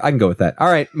right, I can go with that.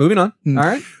 All right, moving on. All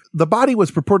right. The body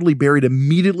was purportedly buried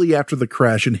immediately after the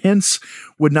crash and hence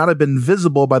would not have been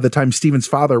visible by the time Stephen's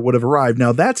father would have arrived.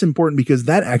 Now, that's important because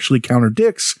that actually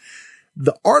contradicts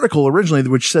the article originally,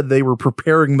 which said they were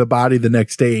preparing the body the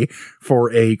next day for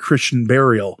a Christian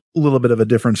burial. A little bit of a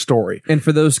different story. And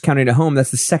for those counting at home, that's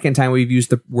the second time we've used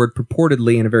the word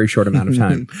purportedly in a very short amount of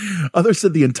time. Others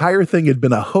said the entire thing had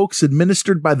been a hoax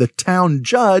administered by the town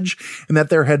judge and that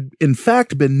there had, in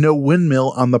fact, been no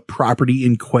windmill on the property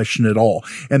in question at all.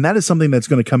 And that is something that's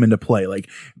going to come into play. Like,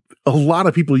 a lot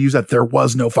of people use that there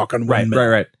was no fucking windmill.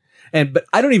 Right. But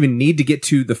I don't even need to get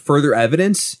to the further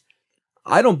evidence.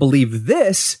 I don't believe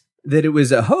that it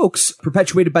was a hoax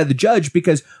perpetuated by the judge,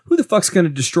 because who the fuck's going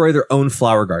to destroy their own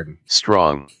flower garden?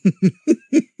 Strong.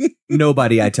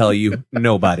 Nobody, I tell you.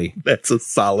 Nobody. That's a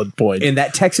solid point. In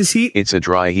that Texas heat? It's a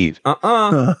dry heat.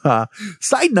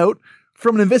 Side note,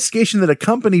 from an investigation that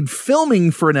accompanied filming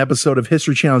for an episode of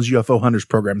History Channel's UFO Hunters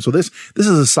program. So this is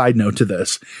a side note to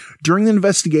this. During the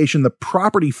investigation, the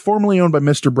property formerly owned by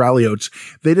Mr. Braliotes,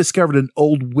 they discovered an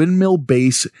old windmill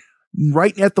base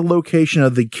right at the location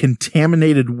of the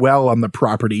contaminated well on the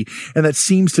property, and that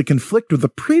seems to conflict with the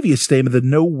previous statement that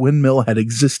no windmill had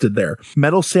existed there.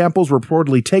 Metal samples were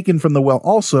reportedly taken from the well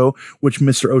also, which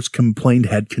Mr. Oates complained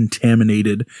had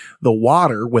contaminated the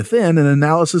water within. An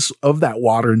analysis of that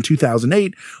water in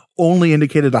 2008 only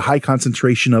indicated a high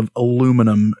concentration of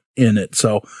aluminum in it,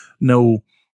 so no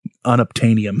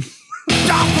unobtainium.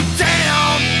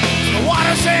 Down, the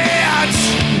water's edge.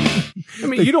 I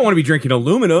mean, you don't want to be drinking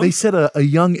aluminum. They said a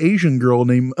young Asian girl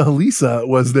named Elisa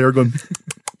was there going,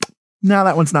 no,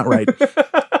 that one's not right.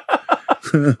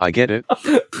 I get it.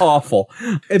 Awful.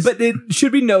 But it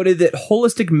should be noted that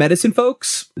holistic medicine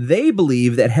folks, they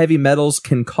believe that heavy metals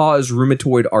can cause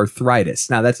rheumatoid arthritis.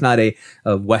 Now, that's not a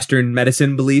Western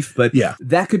medicine belief, but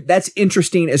that's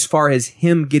interesting as far as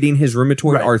him getting his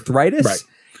rheumatoid arthritis. Right.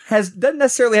 Doesn't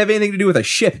necessarily have anything to do with a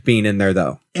ship being in there,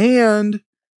 though. And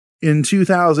in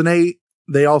 2008,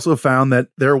 they also found that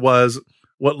there was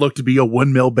what looked to be a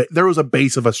windmill. There was a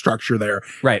base of a structure there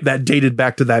that dated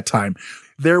back to that time.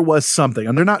 There was something.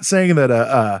 And they're not saying that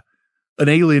an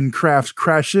alien craft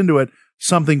crashed into it.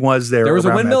 Something was there. There was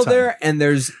a windmill there, and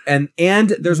there's a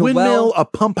windmill, well, a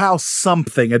pump house,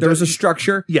 something. There was a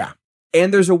structure. Yeah.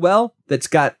 And there's a well that's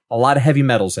got a lot of heavy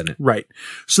metals in it. Right.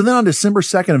 So then on December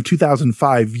 2nd of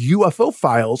 2005, UFO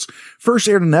Files first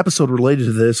aired an episode related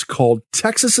to this called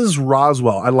Texas's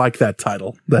Roswell. I like that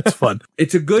title. That's fun.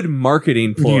 It's a good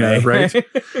marketing ploy. Yeah, right?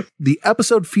 The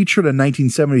episode featured a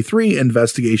 1973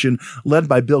 investigation led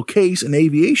by Bill Case, an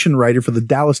aviation writer for the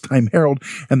Dallas Time-Herald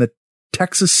and the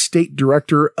Texas State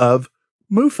Director of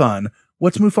MUFON.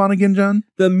 What's MUFON again, John?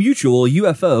 The Mutual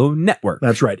UFO Network.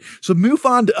 That's right. So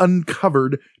MUFON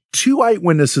uncovered 2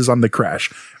 eyewitnesses on the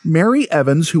crash. Mary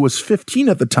Evans, who was 15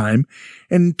 at the time,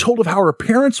 and told of how her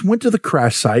parents went to the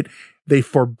crash site. They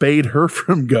forbade her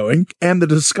from going, and the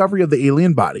discovery of the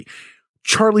alien body.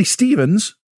 Charlie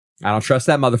Stevens. I don't trust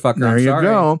that motherfucker. There you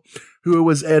go. Who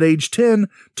was at age 10,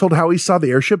 told how he saw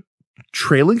the airship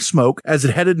trailing smoke as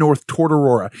it headed north toward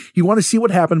Aurora. He wanted to see what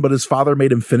happened, but his father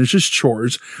made him finish his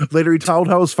chores. Later, he told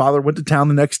how his father went to town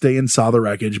the next day and saw the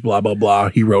wreckage, blah, blah, blah.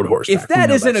 He rode horseback. If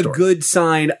that isn't a good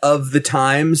sign of the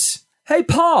times, hey,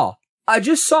 Paul, I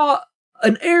just saw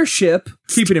an airship,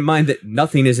 keeping in mind that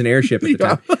nothing is an airship at the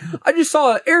time. I just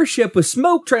saw an airship with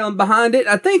smoke trailing behind it.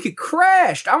 I think it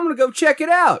crashed. I'm going to go check it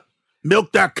out.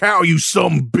 Milk that cow, you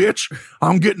some bitch.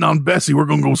 I'm getting on Bessie. We're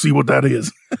going to go see what that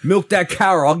is. Milk that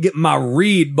cow or I'll get my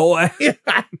reed, boy.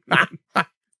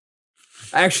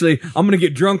 Actually, I'm going to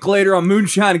get drunk later on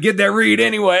moonshine and get that reed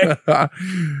anyway.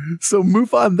 So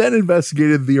MUFON then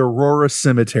investigated the Aurora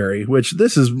Cemetery, which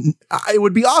it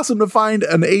would be awesome to find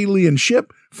an alien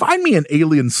ship. Find me an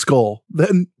alien skull.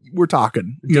 Then we're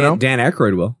talking, you know? Dan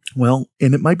Aykroyd will. Well,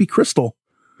 and it might be crystal.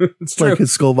 It's true. Like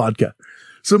his skull vodka.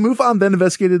 So MUFON then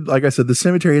investigated, like I said, the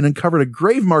cemetery and uncovered a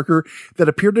grave marker that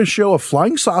appeared to show a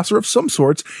flying saucer of some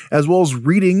sorts, as well as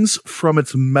readings from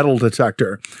its metal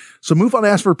detector. So MUFON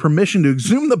asked for permission to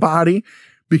exhume the body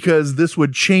because this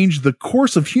would change the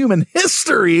course of human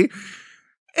history,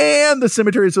 and the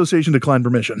Cemetery Association declined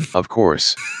permission. Of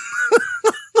course.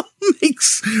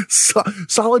 Makes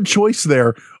solid choice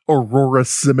there, Aurora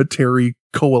Cemetery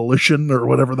Coalition, or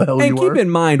whatever the hell you are. And keep in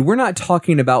mind, we're not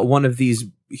talking about one of these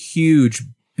huge,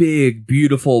 big,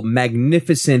 beautiful,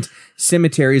 magnificent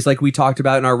cemeteries like we talked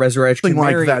about in our Resurrection Nothing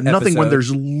Mary like that. Nothing when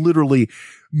there's literally $1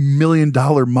 million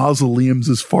mausoleums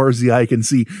as far as the eye can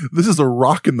see. This is a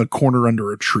rock in the corner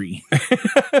under a tree.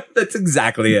 That's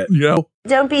exactly it. You know?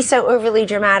 Don't be so overly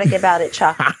dramatic about it,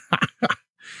 Chuck.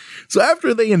 So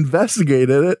after they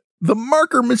investigated it, the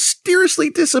marker mysteriously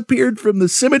disappeared from the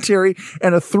cemetery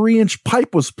and a 3-inch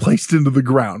pipe was placed into the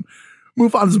ground.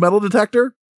 MUFON's metal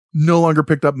detector no longer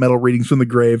picked up metal readings from the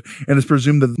grave, and it's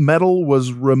presumed that metal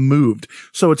was removed.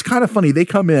 So it's kind of funny. They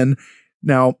come in.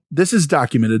 Now, this is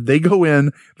documented. They go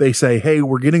in. They say, hey,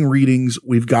 we're getting readings.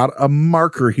 We've got a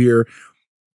marker here.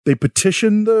 They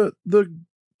petition the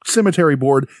cemetery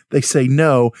board. They say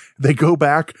no. They go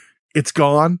back. It's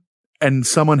gone. And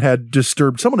someone had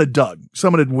dug.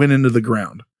 Someone had went into the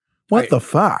ground. What the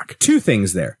fuck? 2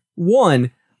 things there.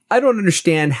 One, I don't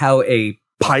understand how a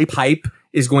pipe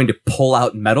is going to pull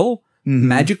out metal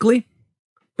magically.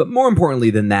 But more importantly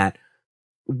than that,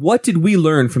 what did we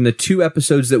learn from the 2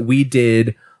 episodes that we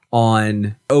did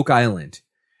on Oak Island?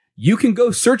 You can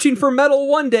go searching for metal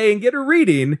one day and get a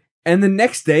reading, and the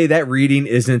next day that reading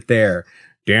isn't there.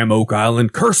 Damn Oak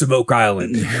Island, curse of Oak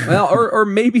Island. Well, or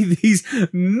maybe these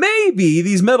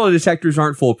metal detectors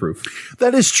aren't foolproof.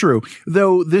 That is true.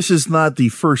 Though this is not the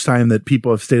first time that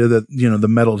people have stated that, the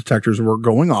metal detectors were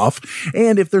going off.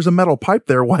 And if there's a metal pipe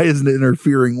there, why isn't it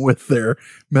interfering with their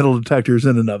metal detectors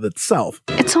in and of itself?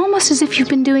 It's almost as if you've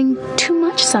been doing too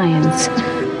much science.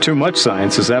 Too much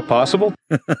science, is that possible?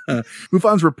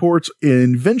 MUFON's reports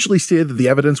eventually stated that the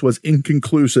evidence was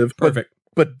inconclusive. Perfect.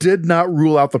 But did not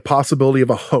rule out the possibility of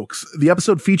a hoax. The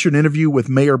episode featured an interview with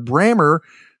Mayor Brammer,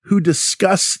 who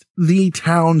discussed the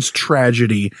town's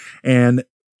tragedy. And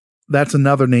that's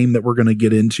another name that we're going to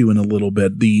get into in a little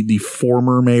bit. The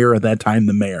former mayor, at that time,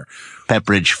 the mayor.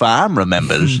 Pepperidge Farm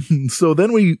remembers. So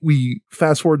then we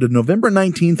fast forward to November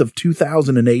 19th of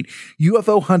 2008.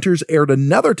 UFO Hunters aired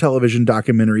another television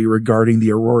documentary regarding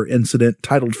the Aurora incident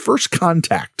titled First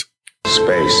Contact.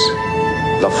 Space,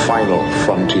 the final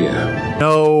frontier.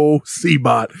 No,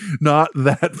 C-Bot, not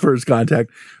that First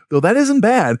Contact. Though that isn't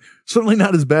bad. Certainly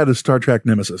not as bad as Star Trek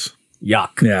Nemesis.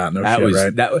 Yuck. Yeah, no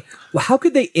shit, right? Well, how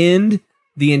could they end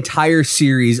the entire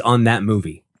series on that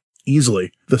movie?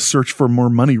 Easily. The search for more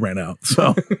money ran out.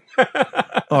 So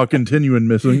I'll continue in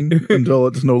missing until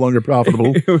it's no longer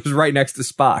profitable. It was right next to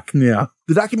Spock. Yeah.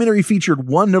 The documentary featured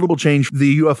one notable change for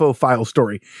the UFO file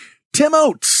story. Tim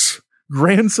Oates,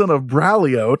 grandson of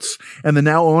Bradley Oates and the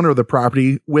now owner of the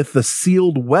property with the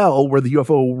sealed well where the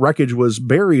UFO wreckage was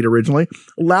buried originally,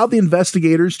 allowed the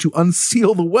investigators to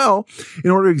unseal the well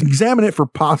in order to examine it for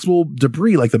possible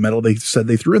debris like the metal they said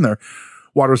they threw in there.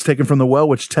 Water was taken from the well,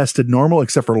 which tested normal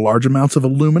except for large amounts of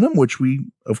aluminum, which we,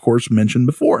 of course, mentioned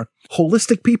before.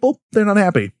 Holistic people, they're not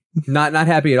happy. Not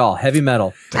happy at all. Heavy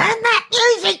metal. Turn that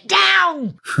music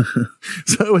down!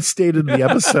 So it was stated in the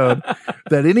episode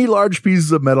that any large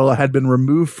pieces of metal had been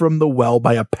removed from the well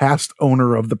by a past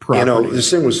owner of the property. You know, this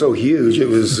thing was so huge, it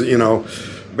was,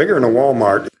 bigger than a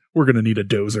Walmart. We're going to need a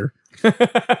dozer.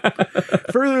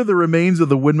 Further, the remains of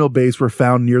the windmill base were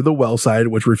found near the well side,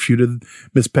 which refuted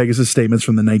Miss Pegasus' statements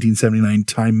from the 1979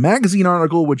 Time magazine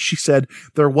article, which she said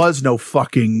there was no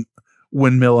fucking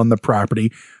windmill on the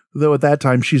property. Though at that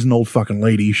time, she's an old fucking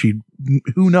lady.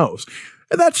 Who knows?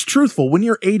 And that's truthful. When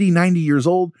you're 80, 90 years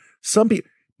old, some people,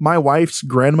 my wife's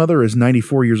grandmother is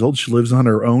 94 years old. She lives on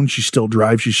her own. She still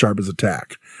drives. She's sharp as a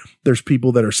tack. There's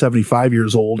people that are 75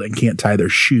 years old and can't tie their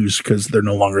shoes because they're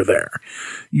no longer there.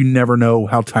 You never know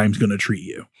how time's going to treat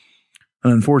you.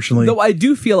 And unfortunately, though I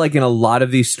do feel like in a lot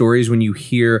of these stories, when you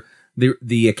hear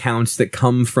the accounts that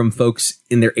come from folks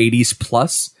in their 80s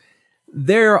plus,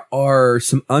 there are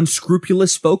some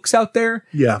unscrupulous folks out there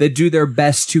that do their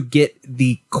best to get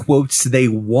the quotes they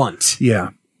want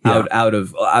out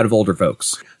of older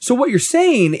folks. So what you're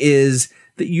saying is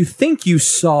that you think you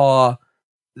saw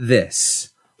this.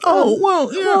 Oh,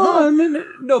 well, yeah.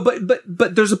 No,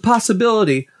 but there's a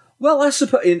possibility. Well, I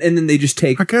suppose, and then they just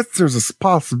take. I guess there's a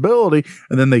possibility,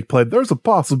 and then they play. There's a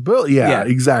possibility. Yeah,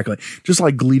 exactly. Just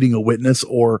like leading a witness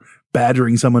or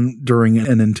badgering someone during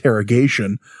an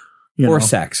interrogation, or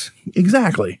sex.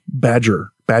 Exactly,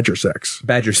 badger sex.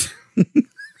 Badgers.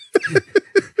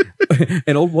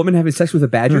 An old woman having sex with a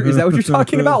badger? Is that what you're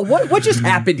talking about? What just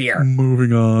happened here?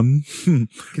 Moving on.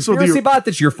 Conspiracy bot,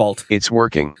 that's your fault. It's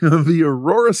working. The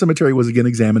Aurora Cemetery was again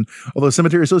examined, although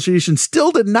Cemetery Association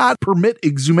still did not permit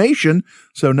exhumation,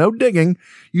 so no digging,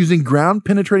 using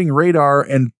ground-penetrating radar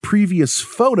and previous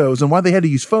photos. And why they had to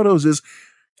use photos is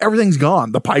everything's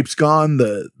gone. The pipe's gone.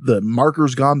 The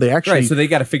marker's gone. They actually... Right, so they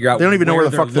got to figure out they don't even know where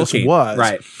the fuck this was.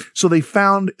 Right. So they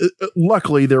found...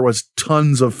 luckily, there was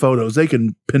tons of photos. They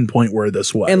can pinpoint where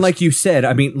this was. And like you said,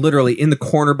 I mean, literally in the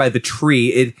corner by the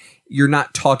tree, you're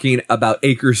not talking about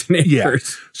acres and acres. Yeah.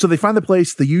 So they find the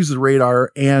place, they use the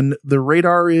radar, and the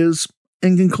radar is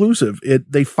inconclusive.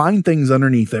 They find things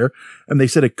underneath there, and they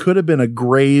said it could have been a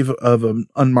grave of an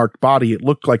unmarked body. It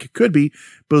looked like it could be,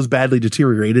 but it was badly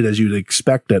deteriorated, as you'd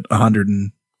expect at 100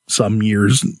 and some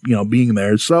years, being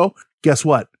there. So guess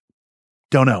what?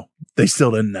 Don't know. They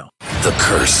still didn't know. The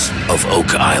Curse of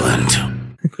Oak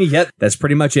Island. Yep, that's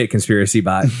pretty much it, Conspiracy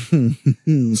Bot.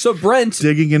 So Brent...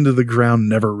 Digging into the ground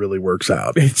never really works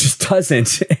out. It just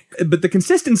doesn't. But the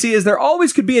consistency is there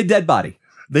always could be a dead body.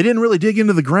 They didn't really dig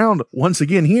into the ground once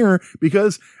again here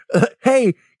because,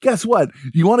 hey, guess what?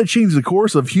 You want to change the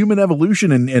course of human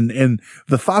evolution and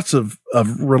the thoughts of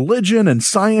religion and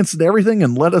science and everything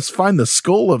and let us find the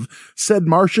skull of said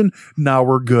Martian? No,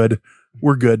 we're good.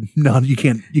 We're good. No, you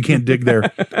can't dig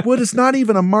there. Well, it's not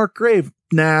even a marked grave.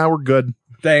 Nah, we're good.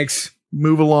 Thanks.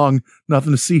 Move along.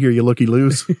 Nothing to see here, you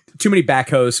looky-loos. Too many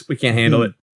backhoes. We can't handle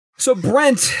it. So,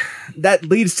 Brent, that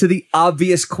leads to the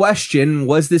obvious question.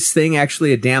 Was this thing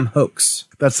actually a damn hoax?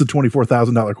 That's the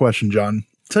 $24,000 question, John.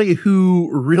 Tell you who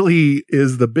really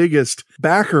is the biggest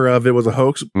backer of it was a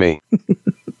hoax. Me.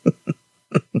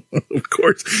 Of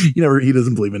course. He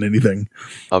doesn't believe in anything.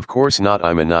 Of course not.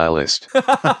 I'm a nihilist.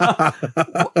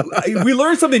 We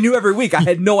learn something new every week. I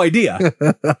had no idea.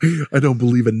 I don't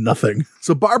believe in nothing.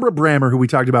 So Barbara Brammer, who we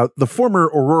talked about, the former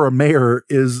Aurora mayor,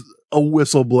 is a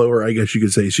whistleblower, I guess you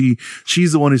could say.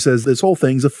 She's the one who says this whole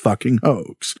thing's a fucking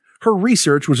hoax. Her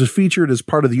research, which was featured as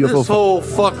part of the UFO... This whole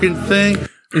fucking thing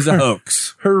is a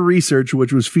hoax. Her research,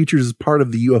 which was featured as part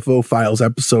of the UFO Files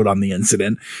episode on the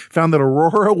incident, found that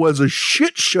Aurora was a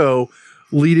shit show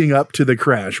leading up to the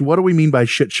crash. What do we mean by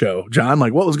shit show, John?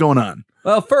 Like, what was going on?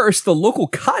 Well, first, the local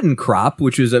cotton crop,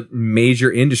 which is a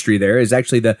major industry there, is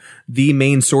actually the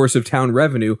main source of town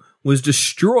revenue, was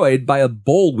destroyed by a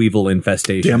boll weevil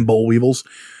infestation. Damn boll weevils.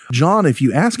 John, if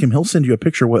you ask him, he'll send you a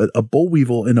picture of what a boll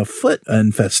weevil in a foot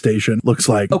infestation looks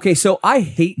like. Okay, so I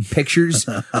hate pictures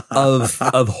of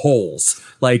holes.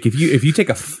 Like if you take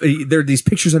there are these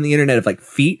pictures on the internet of like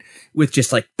feet with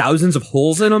just like thousands of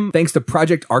holes in them, thanks to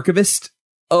Project Archivist.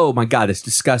 Oh my God, it's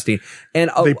disgusting. And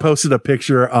they posted a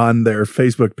picture on their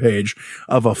Facebook page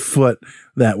of a foot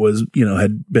that was,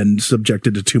 had been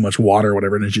subjected to too much water or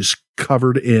whatever, and it's just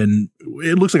covered in,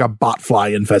 it looks like a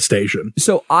botfly infestation.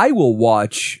 So I will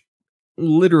watch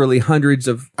literally hundreds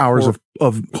of hours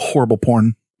of horrible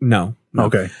porn. No.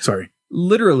 Okay, sorry.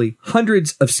 Literally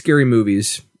hundreds of scary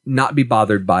movies, not be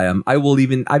bothered by them.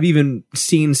 I've even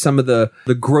seen some of the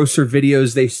grosser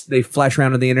videos they flash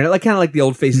around on the internet, like kind of like the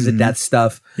old Faces of Death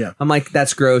stuff. Yeah. I'm like,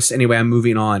 that's gross. Anyway, I'm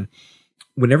moving on.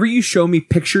 Whenever you show me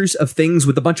pictures of things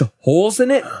with a bunch of holes in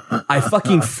it, I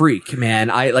fucking freak, man.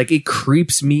 It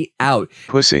creeps me out.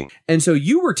 Pussy. And so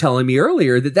you were telling me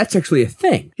earlier that that's actually a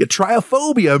thing. Yeah,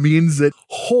 triophobia means that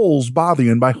holes bother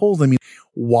you. And by holes, I mean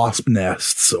wasp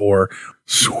nests or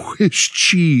Swiss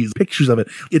cheese. Pictures of it.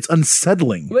 It's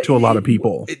unsettling to a lot of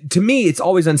people. To me, it's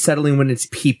always unsettling when it's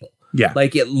people. Yeah.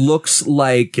 Like it looks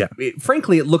like,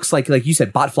 frankly, it looks like you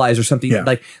said, botflies or something,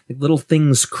 like little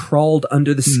things crawled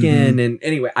under the skin. And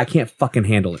anyway, I can't fucking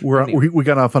handle it. We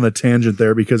got off on a tangent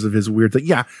there because of his weird thing.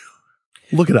 Yeah.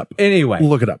 Look it up. Anyway.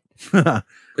 Look it up.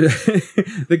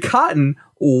 The cotton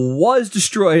was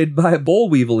destroyed by a boll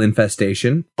weevil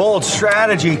infestation. Bold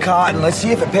strategy, Cotton. Let's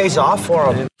see if it pays off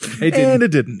for him. It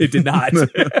didn't. It did not.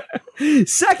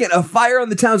 Second, a fire on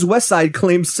the town's west side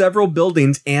claimed several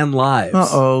buildings and lives.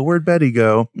 Uh-oh, where'd Betty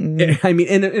go? I mean,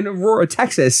 in Aurora,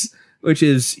 Texas, which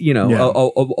is,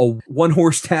 a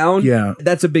one-horse town. Yeah.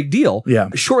 That's a big deal. Yeah.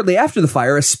 Shortly after the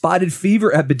fire, a spotted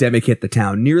fever epidemic hit the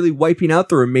town, nearly wiping out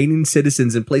the remaining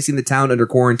citizens and placing the town under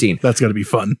quarantine. That's going to be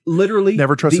fun. Literally.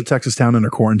 Never trust a Texas town under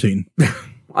quarantine.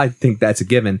 I think that's a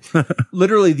given.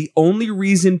 Literally, the only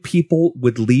reason people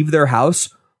would leave their house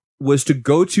was to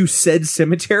go to said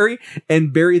cemetery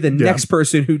and bury the next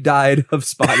person who died of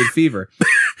spotted fever.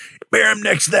 Bury him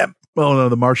next to them. Oh, no,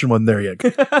 the Martian wasn't there yet.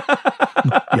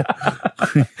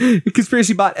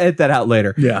 Conspiracy bot, edit that out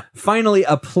later. Yeah. Finally,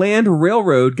 a planned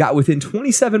railroad got within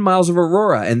 27 miles of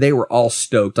Aurora, and they were all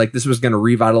stoked. Like this was going to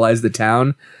revitalize the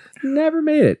town. Never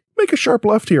made it. Make a sharp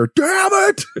left here. Damn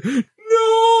it!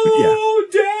 No!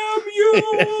 Damn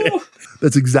you!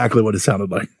 That's exactly what it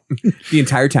sounded like. The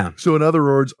entire town. So in other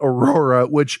words, Aurora,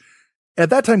 which at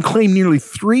that time claimed nearly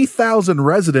 3,000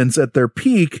 residents at their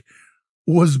peak,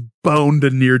 was boned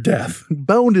and near death.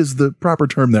 Boned is the proper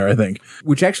term there, I think.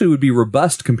 Which actually would be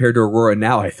robust compared to Aurora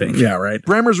now, I think. Yeah, right.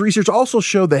 Brammer's research also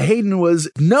showed that Hayden was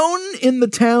known in the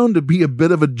town to be a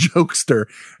bit of a jokester.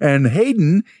 And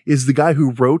Hayden is the guy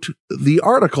who wrote the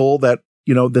article that,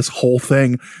 this whole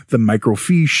thing, the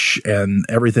microfiche and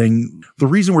everything. The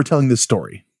reason we're telling this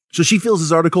story. So she feels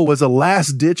this article was a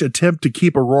last-ditch attempt to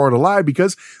keep Aurora alive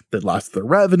because they'd lost their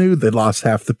revenue, they'd lost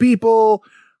half the people,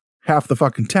 half the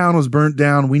fucking town was burnt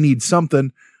down. We need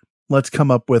something. Let's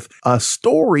come up with a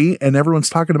story. And everyone's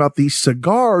talking about these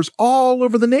cigars all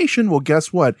over the nation. Well,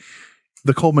 guess what?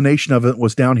 The culmination of it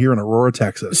was down here in Aurora,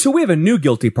 Texas. So we have a new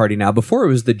guilty party now. Before it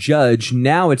was the judge.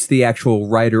 Now it's the actual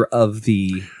writer of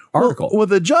the article. Well,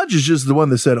 the judge is just the one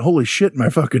that said, holy shit, my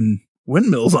fucking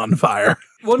windmill's on fire.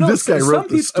 Well, no, this guy wrote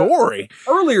the story.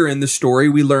 Earlier in the story,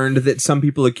 we learned that some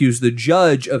people accused the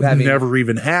judge of having never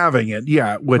even having it.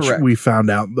 Yeah, which Correct. We found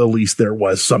out at least there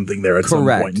was something there at some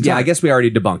point. Yeah, I guess we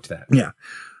already debunked that. Yeah.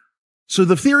 So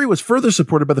the theory was further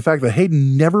supported by the fact that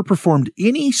Hayden never performed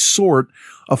any sort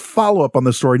of follow-up on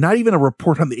the story, not even a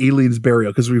report on the alien's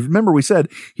burial. Because we said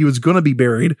he was going to be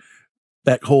buried,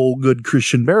 that whole good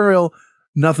Christian burial.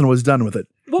 Nothing was done with it.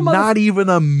 Well, not even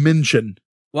a mention.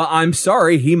 Well, I'm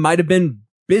sorry. He might have been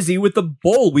busy with the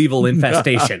boll weevil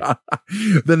infestation.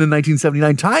 Then in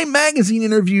 1979, Time magazine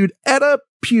interviewed Etta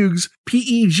Pugues,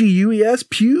 P-E-G-U-E-S,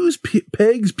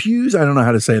 Pegs, I don't know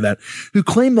how to say that, who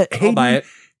claimed that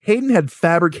Hayden had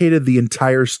fabricated the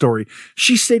entire story.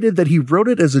 She stated that he wrote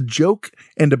it as a joke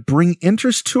and to bring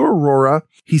interest to Aurora.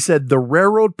 He said the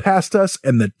railroad passed us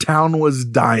and the town was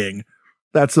dying.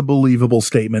 That's a believable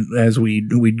statement as we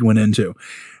went into.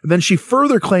 And then she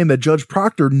further claimed that Judge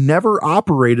Proctor never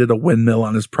operated a windmill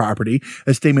on his property.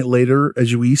 A statement later,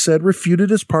 as we said,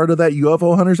 refuted as part of that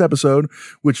UFO Hunters episode,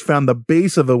 which found the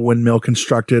base of a windmill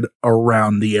constructed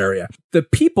around the area. The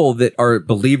people that are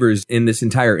believers in this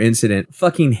entire incident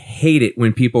fucking hate it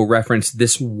when people reference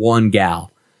this one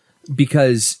gal,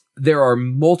 because there are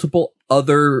multiple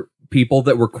other people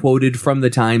that were quoted from the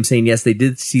time saying, yes, they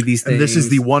did see these things. And this is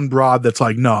the one broad that's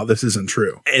like, no, this isn't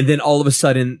true. And then all of a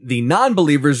sudden, the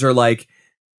non-believers are like,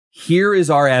 here is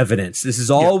our evidence. This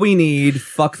is all we need.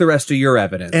 Fuck the rest of your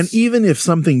evidence. And even if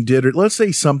something did, or let's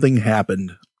say something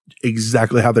happened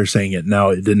exactly how they're saying it. Now,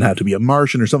 it didn't have to be a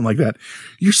Martian or something like that.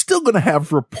 You're still going to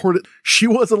have reported she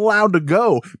wasn't allowed to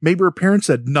go. Maybe her parents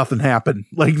said nothing happened.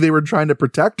 Like they were trying to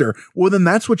protect her. Well, then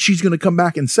that's what she's going to come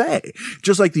back and say.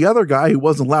 Just like the other guy who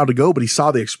wasn't allowed to go, but he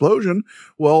saw the explosion.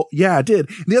 Well, yeah, it did.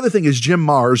 And the other thing is Jim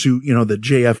Mars, who, the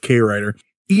JFK writer,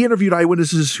 he interviewed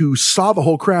eyewitnesses who saw the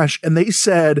whole crash, and they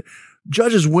said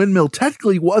Judge's windmill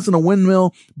technically wasn't a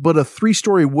windmill, but a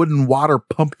 3-story wooden water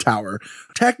pump tower.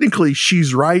 Technically,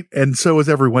 she's right, and so is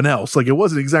everyone else. Like, it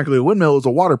wasn't exactly a windmill, it was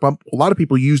a water pump. A lot of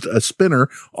people used a spinner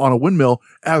on a windmill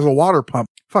as a water pump.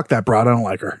 Fuck that broad, I don't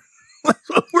like her.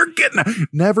 We're getting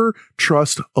never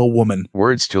trust a woman.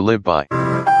 Words to live by.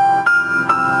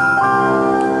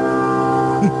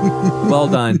 Well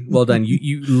done. Well done.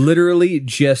 You literally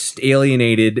just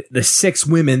alienated the 6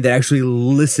 women that actually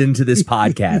listen to this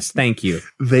podcast. Thank you.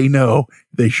 They know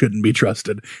they shouldn't be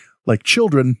trusted. Like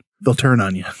children, they'll turn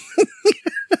on you.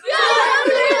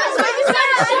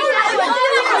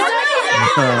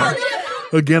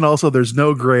 Again, also, there's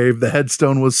no grave. The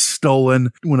headstone was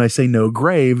stolen. When I say no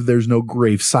grave, there's no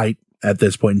grave site at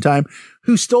this point in time.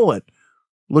 Who stole it?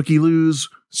 Looky-loos,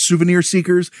 souvenir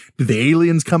seekers? Did the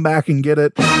aliens come back and get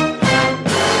it?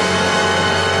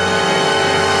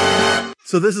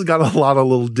 So this has got a lot of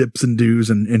little dips and doos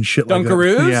and shit like that.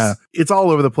 Dunkaroos? Yeah. It's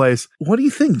all over the place. What do you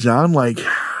think, John? Like,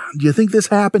 do you think this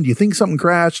happened? Do you think something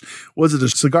crashed? Was it a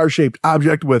cigar-shaped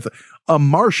object with a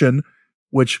Martian,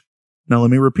 which, now let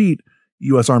me repeat,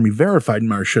 U.S. Army verified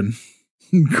Martian,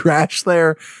 crashed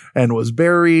there and was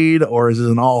buried? Or is it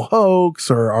an all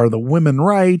hoax? Or are the women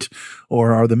right?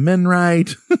 Or are the men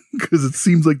right? Because it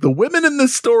seems like the women in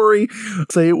this story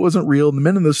say it wasn't real. And the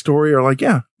men in this story are like,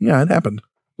 yeah, it happened.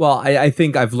 Well, I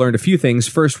think I've learned a few things.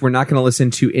 First, we're not going to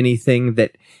listen to anything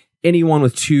that anyone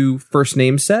with 2 first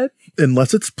names said.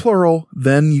 Unless it's plural,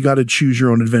 then you got to choose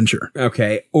your own adventure.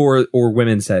 Okay. Or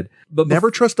women said. But never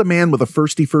trust a man with a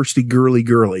firsty,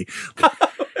 girly.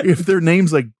 If their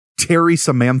name's like Terry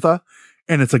Samantha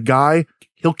and it's a guy,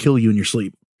 he'll kill you in your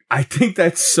sleep. I think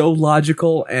that's so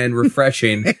logical and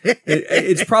refreshing.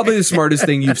 It's probably the smartest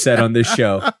thing you've said on this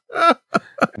show.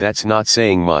 That's not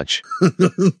saying much.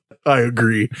 I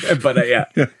agree. But yeah.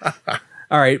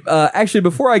 All right. Actually,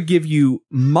 before I give you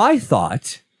my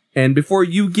thought, and before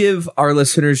you give our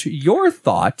listeners your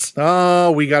thought.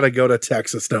 Oh, we got to go to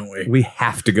Texas, don't we? We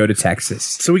have to go to Texas.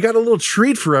 So we got a little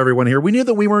treat for everyone here. We knew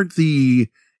that we weren't the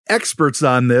experts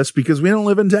on this because we don't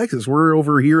live in Texas. We're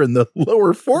over here in the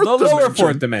lower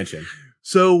fourth dimension.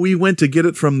 So we went to get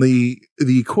it from the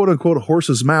quote unquote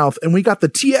horse's mouth, and we got the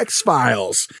TX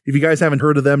Files. If you guys haven't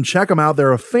heard of them, check them out.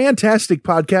 They're a fantastic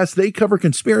podcast. They cover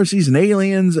conspiracies and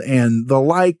aliens and the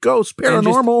like, ghosts,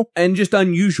 paranormal, and just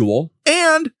unusual.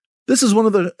 And this is one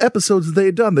of the episodes that they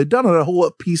had done. They'd done a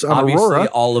whole piece on Obviously, Aurora.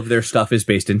 All of their stuff is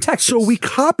based in Texas. So we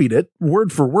copied it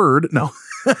word for word. No.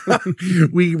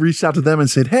 We reached out to them and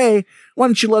said, hey, why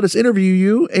don't you let us interview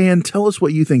you and tell us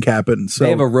what you think happened? So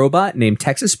they have a robot named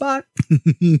Texas Spot?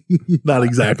 Not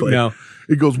exactly. No.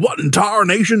 It goes, what in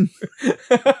tarnation?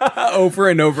 Over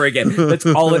and over again. That's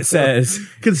all it says.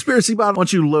 Conspiracy Bot, why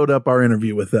don't you load up our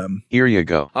interview with them? Here you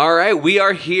go. All right. We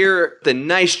are here, the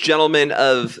nice gentlemen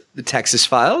of the Texas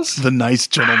Files. The nice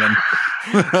gentlemen.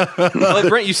 Well,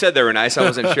 Brent, you said they were nice. I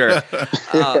wasn't sure.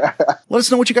 Let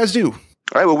us know what you guys do.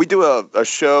 All right. Well, we do a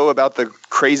show about the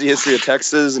crazy history of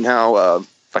Texas and how,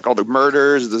 like all the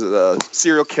murders, the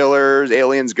serial killers,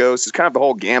 aliens, ghosts. It's kind of the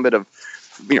whole gambit of,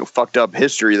 fucked up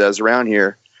history that's around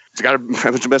here. It's got a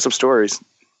bunch of messed up stories.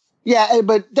 Yeah,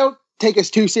 but don't take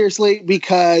us too seriously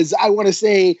because I want to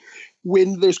say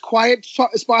when there's quiet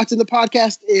spots in the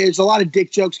podcast, there's a lot of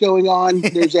dick jokes going on.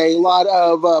 There's a lot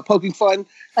of poking fun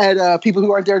at people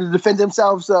who aren't there to defend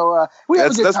themselves. So we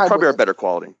have a good time. That's probably our better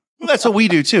quality. Well, that's what we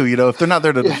do too. If they're not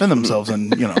there to defend themselves,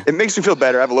 and it makes me feel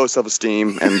better. I have a low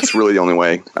self-esteem, and it's really the only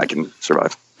way I can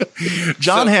survive.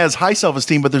 John has high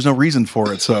self-esteem, but there's no reason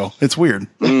for it, so it's weird.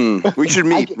 We should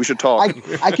meet. We should talk.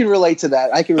 I can relate to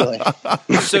that. I can relate.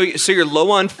 So you're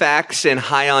low on facts and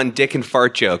high on dick and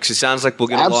fart jokes. It sounds like we'll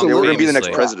get along. We're going to be the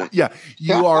next president. Yeah,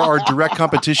 you are our direct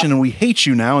competition, and we hate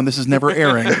you now, and this is never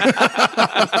airing.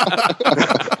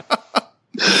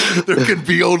 There can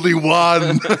be only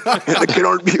one. There can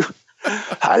only be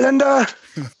Highlander.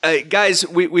 Guys,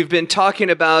 we've been talking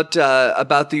about the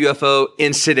UFO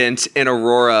incident in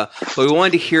Aurora, but we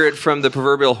wanted to hear it from the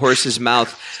proverbial horse's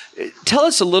mouth. tell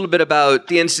us a little bit about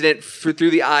the incident through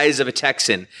the eyes of a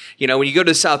Texan. You know, when you go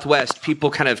to the Southwest, people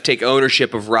kind of take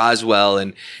ownership of Roswell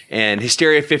and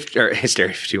Hysteria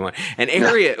 51 and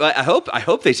Area. Well, I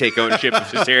hope they take ownership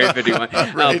of Hysteria 51,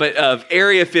 right. But of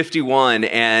Area 51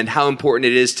 and how important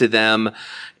it is to them.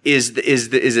 Is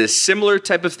a similar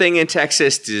type of thing in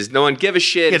Texas? Does no one give a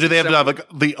shit? Yeah, do they have to have like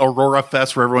the Aurora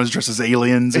Fest where everyone's dressed as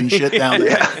aliens and shit down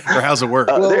there? Or how's it work?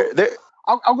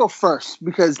 I'll go first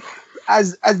because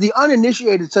as the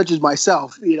uninitiated such as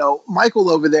myself, you know,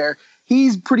 Michael over there,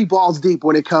 he's pretty balls deep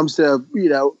when it comes to, you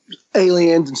know,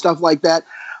 aliens and stuff like that.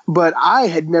 But I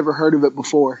had never heard of it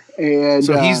before. And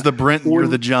so he's the Brent and you're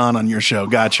the John on your show.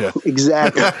 Gotcha.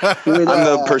 Exactly. I'm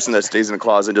the person that stays in the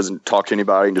closet, doesn't talk to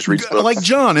anybody, and just reads books. Like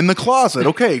John in the closet.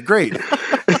 Okay, great.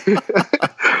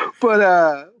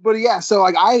 But yeah, so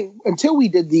like until we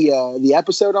did the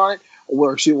episode on it,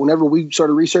 or whenever we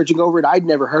started researching over it, I'd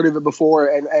never heard of it before.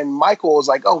 And Michael was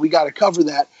like, "Oh, we got to cover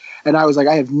that." And I was like,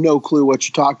 I have no clue what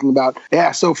you're talking about.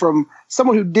 Yeah, so from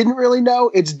someone who didn't really know,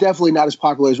 it's definitely not as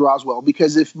popular as Roswell.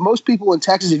 Because if most people in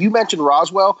Texas, if you mentioned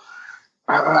Roswell,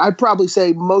 I'd probably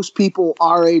say most people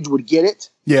our age would get it.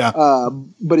 Yeah.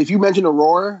 But if you mention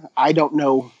Aurora, I don't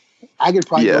know. I could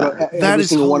probably go to that is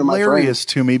hilarious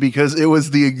to me because it was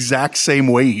the exact same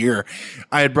way here.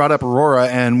 I had brought up Aurora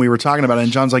and we were talking about it,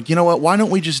 and John's like, you know what? Why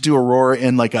don't we just do Aurora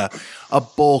in like a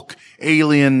bulk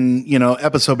alien, you know,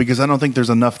 episode, because I don't think there's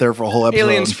enough there for a whole episode.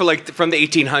 Aliens for like from the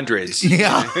 1800s.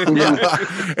 Yeah.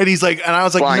 And he's like, and I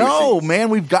was like, Flying no, seats. man,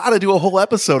 we've got to do a whole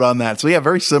episode on that. So yeah,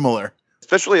 very similar.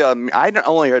 Especially, I not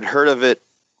only had heard of it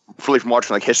really from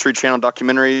watching like History Channel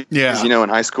documentaries, you know, in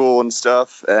high school and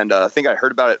stuff. And I think I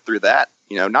heard about it through that,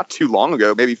 you know, not too long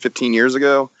ago, maybe 15 years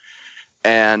ago.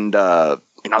 And I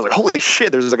was like, holy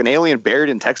shit, there's like an alien buried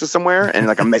in Texas somewhere and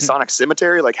like a Masonic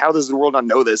cemetery. Like, how does the world not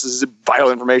know this? This is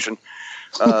vital information.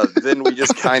 Then we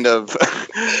just kind of,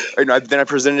 then I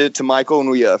presented it to Michael when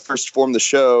we first formed the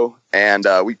show, and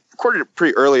we recorded it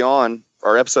pretty early on,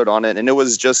 our episode on it. And it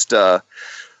was just, there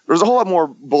was a whole lot more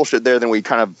bullshit there than we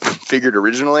kind of figured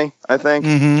originally, I think.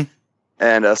 Mm-hmm.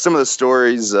 And some of the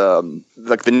stories,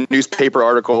 like the newspaper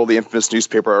article, the infamous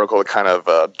newspaper article, that kind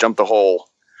of jumped the whole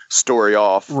story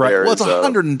off. Right. Well, it's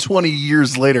 120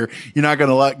 years later. You're not going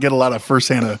to get a lot of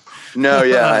firsthand. No,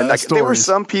 yeah. And like, there were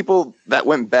some people that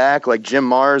went back, like Jim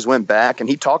Mars went back, and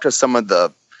he talked to some of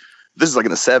this is like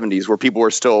in the 70s where people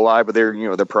were still alive, but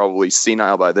they're probably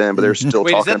senile by then, but they're still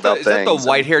talking about things. Is that the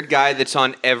white-haired guy that's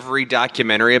on every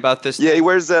documentary about this? Yeah, he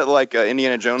wears that like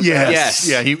Indiana Jones. Yes.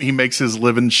 Yeah, he makes his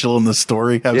living chilling the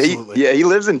story. Absolutely. Yeah, he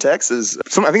lives in Texas. I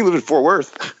think he lives in Fort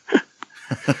Worth.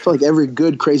 I feel like every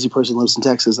good crazy person lives in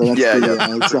Texas. So that's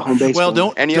it's the home base. Well,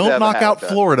 don't knock out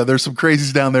Florida. There's some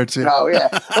crazies down there too. Oh yeah,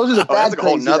 those are the bad that's like a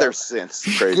whole nother sense.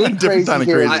 Crazy. Good crazy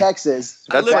here in Texas.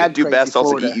 That's why Do Best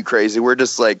also eat you crazy. We're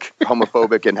just like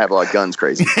homophobic and have a lot of guns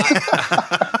crazy.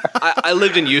 I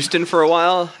lived in Houston for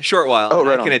a short while. Oh,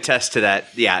 right. I can attest to that.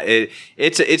 Yeah,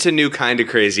 it's a new kind of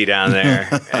crazy down there.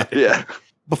 Yeah.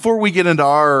 Before we get into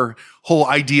our whole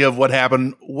idea of what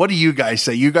happened, what do you guys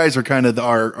say? You guys are kind of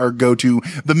our go-to,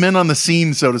 the men on the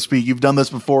scene, so to speak. You've done this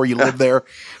before. You live there.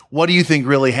 What do you think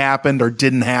really happened or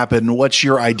didn't happen? What's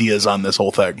your ideas on this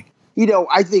whole thing? You know,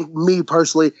 I think me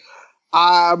personally,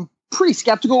 I'm pretty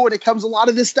skeptical when it comes to a lot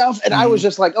of this stuff. And I was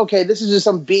just like, okay, this is just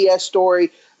some BS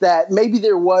story that maybe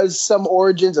there was some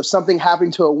origins of something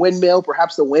happening to a windmill.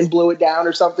 Perhaps the wind blew it down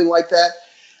or something like that.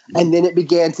 And then it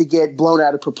began to get blown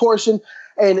out of proportion.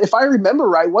 And if I remember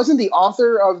right, wasn't the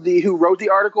author of who wrote the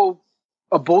article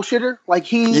a bullshitter? Like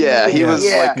he was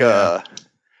like,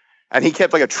 and he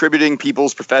kept like attributing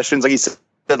people's professions. Like he said,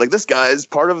 like this guy is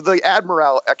part of the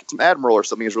admiral or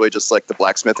something. Is really just like the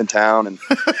blacksmith in town, and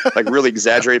like really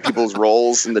exaggerated people's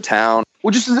roles in the town.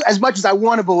 Well, just as much as I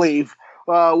want to believe.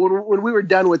 When we were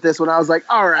done with this one, I was like,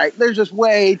 all right, there's just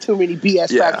way too many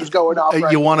BS factors going off.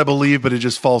 You want to believe, but it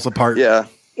just falls apart. Yeah.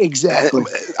 Exactly.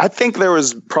 I think there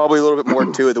was probably a little bit more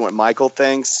to it than what Michael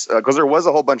thinks, because there was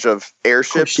a whole bunch of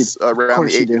airships around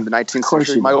the 19th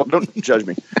century. Michael, don't judge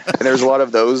me. And there was a lot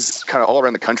of those kind of all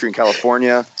around the country in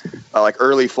California, like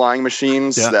early flying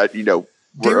machines that,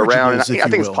 were around. And I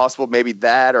think it's possible maybe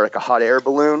that or like a hot air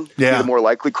balloon would be the more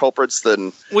likely culprits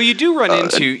than... Well, you do run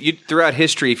into, throughout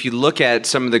history, if you look at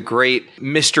some of the great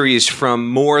mysteries from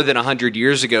more than 100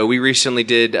 years ago, we recently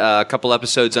did a couple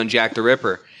episodes on Jack the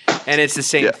Ripper. And it's the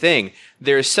same thing.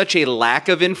 There's such a lack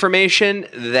of information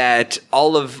that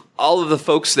all of the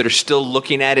folks that are still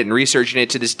looking at it and researching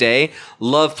it to this day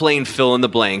love playing fill in the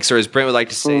blanks, or as Brent would like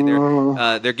to say,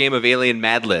 their game of alien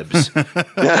Mad Libs. All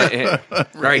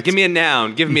right, give me a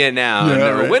noun. Give me a noun.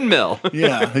 Or a windmill.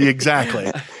 Yeah,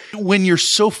 exactly. when you're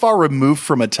so far removed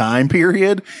from a time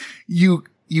period,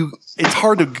 it's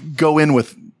hard to go in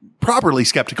with properly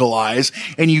skeptical eyes,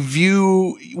 and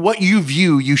you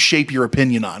shape your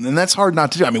opinion on, and that's hard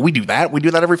not to do. I mean, we do that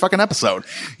every fucking episode,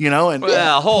 and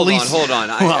hold on.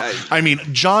 I mean,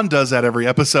 John does that every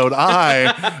episode.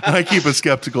 I keep a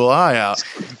skeptical eye out,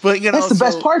 but that's the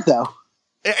best part though.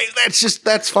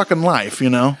 That's fucking life,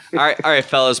 All right,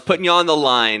 fellas, putting you on the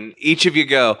line, each of you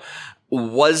go.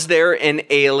 Was there an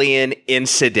alien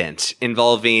incident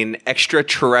involving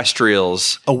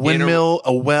extraterrestrials? A windmill,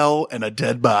 a well, and a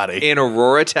dead body. In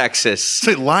Aurora, Texas.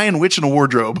 Say lion, witch, and a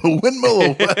wardrobe. A windmill,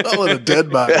 a well, and a dead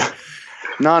body.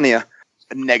 Nania,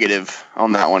 negative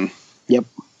on that one. Yep.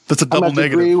 That's a double I'm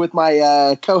negative. Agree with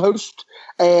my co-host,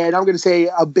 and I'm going to say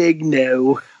a big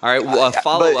no. All right, well,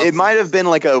 follow up. It might have been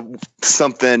like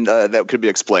something that could be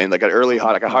explained, like a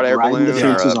hot air balloon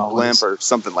or a blimp or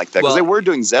something like that. Because they were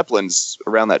doing Zeppelins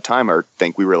around that time, I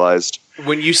think we realized.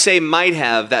 When you say might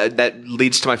have, that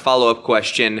leads to my follow-up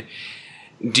question.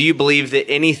 Do you believe that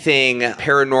anything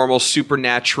paranormal,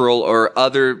 supernatural, or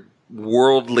other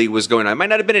worldly was going on? It might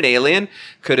not have been an alien.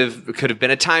 Could have been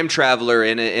a time traveler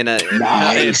in a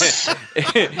nice.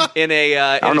 in a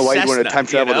I don't know why you wanted to time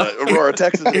travel to Aurora,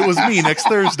 Texas. It was me next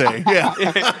Thursday. Yeah.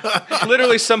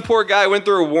 Literally, some poor guy went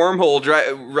through a wormhole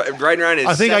right around his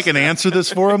I think Cessna. I can answer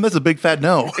this for him. That's a big fat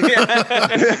no.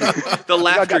 The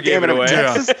laughter gave it away.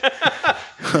 Yeah.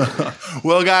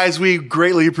 Well, guys, we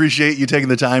greatly appreciate you taking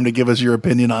the time to give us your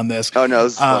opinion on this. Oh, no,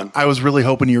 this is fun. I was really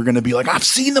hoping you were going to be like, I've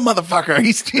seen the motherfucker.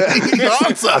 He's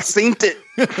awesome. I've seen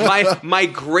it. My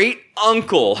great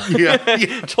uncle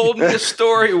told me a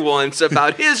story once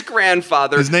about his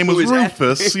grandfather. His name was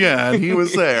Rufus. And he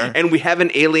was there. And we have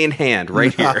an alien hand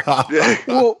right here.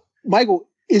 Well, Michael,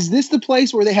 is this the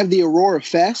place where they have the Aurora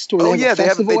Fest? Where they do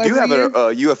have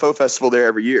a UFO festival there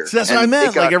every year. So that's what I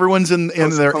meant. Like everyone's in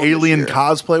their alien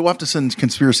cosplay. We'll have to send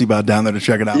Conspiracy Bot down there to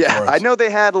check it out. Yeah, for us. I know they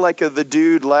had the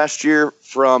dude last year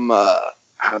from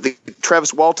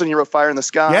Travis Walton. He wrote Fire in the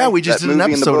Sky. Yeah, we just did an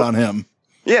episode on him.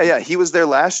 Yeah, he was there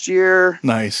last year.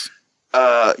 Nice.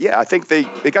 I think they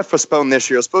got postponed this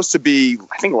year. It was supposed to be,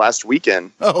 I think, last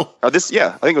weekend. I think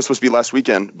it was supposed to be last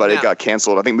weekend, but it got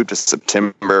canceled. I think moved to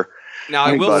September. Now,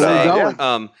 I will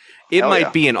say, it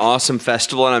might be an awesome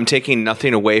festival, and I'm taking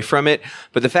nothing away from it.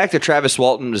 But the fact that Travis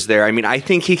Walton was there, I mean, I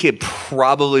think he could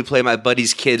probably play my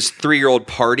buddy's kid's 3-year-old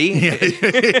party.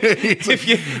 If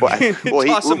you toss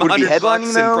him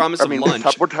 $100 and promise him lunch.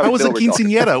 I was in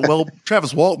Quinceañera. Well,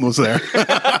 Travis Walton was there.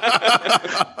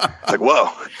 Like, whoa.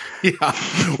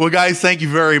 Yeah. Well, guys, thank you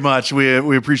very much.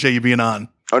 We appreciate you being on.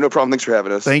 Oh, no problem. Thanks for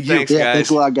having us. Thank you. Thanks, guys. Thanks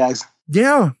a lot, guys.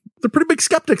 Yeah. They're pretty big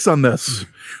skeptics on this.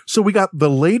 So we got the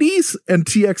ladies and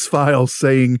TX Files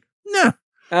saying, nah.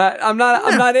 I'm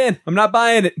not in. I'm not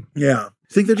buying it. Yeah.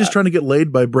 I think they're just trying to get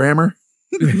laid by Brammer,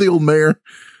 the old mayor.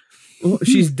 Well,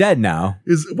 she's dead now.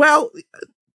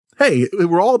 Hey,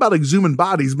 we're all about exhuming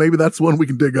bodies. Maybe that's one we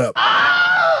can dig up.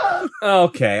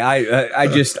 Okay.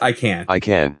 I can't. I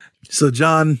can. So,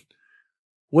 John,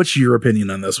 what's your opinion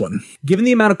on this one? Given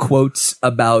the amount of quotes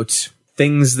about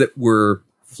things that were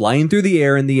flying through the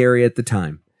air in the area at the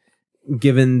time,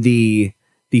 given the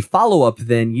follow-up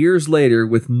then years later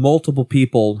with multiple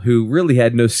people who really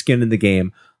had no skin in the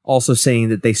game also saying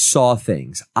that they saw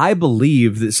things, I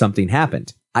believe that something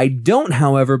happened. I don't,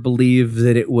 however, believe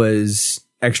that it was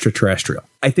extraterrestrial.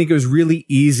 I think it was really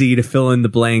easy to fill in the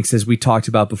blanks, as we talked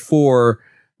about before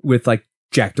with like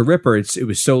Jack the Ripper. It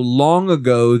was so long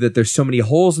ago that there's so many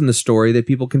holes in the story that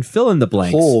people can fill in the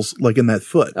blanks. Holes like in that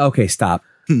foot. Okay, stop.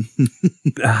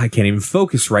 I can't even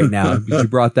focus right now because you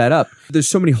brought that up. There's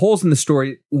so many holes in the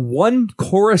story. One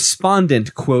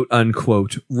correspondent, quote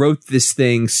unquote, wrote this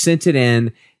thing, sent it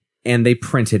in, and they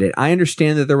printed it. I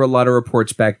understand that there were a lot of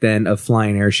reports back then of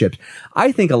flying airships.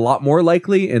 I think a lot more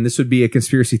likely, and this would be a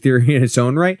conspiracy theory in its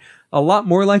own right, a lot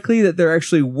more likely that there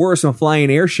actually were some flying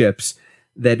airships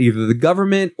that either the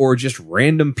government or just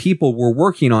random people were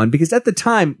working on. Because at the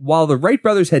time, while the Wright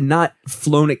brothers had not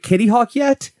flown at Kitty Hawk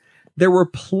yet, there were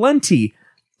plenty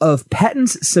of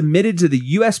patents submitted to the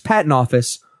U.S. Patent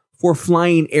Office for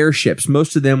flying airships.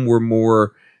 Most of them were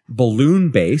more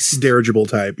balloon-based. Dirigible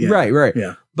type. Yeah. Right.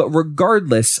 Yeah. But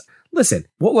regardless, listen,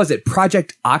 what was it?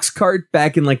 Project Oxcart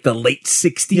back in like the late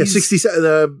 60s? Yeah,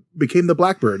 60s became the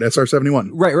Blackbird,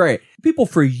 SR-71. Right. People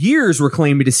for years were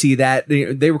claiming to see that.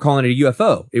 They were calling it a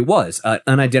UFO. It was an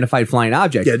unidentified flying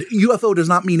object. Yeah, UFO does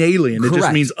not mean alien. Correct. It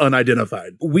just means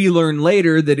unidentified. We learned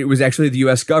later that it was actually the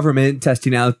U.S. government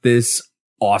testing out this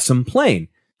awesome plane.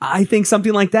 I think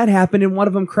something like that happened and one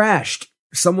of them crashed.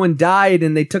 someone died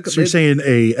and they took. So you're saying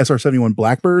a SR-71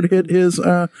 Blackbird hit his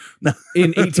no.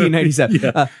 In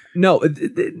 1897? No,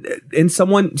 and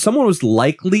someone was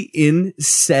likely in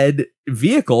said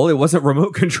vehicle. It wasn't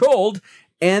remote controlled,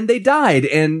 and they died.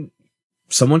 And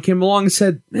someone came along and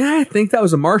said, I think that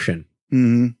was a Martian.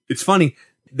 Mm-hmm. It's funny.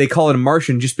 They call it a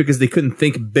Martian just because they couldn't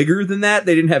think bigger than that.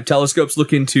 They didn't have telescopes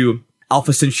look into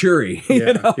Alpha Centauri.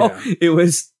 It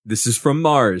was, this is from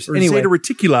Mars. Or Zeta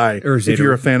Reticuli, if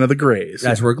you're a fan of the Greys.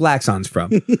 That's where Glaxon's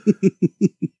from.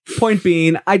 Point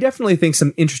being, I definitely think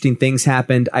some interesting things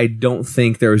happened. I don't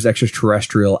think there was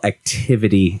extraterrestrial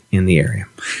activity in the area.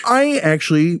 I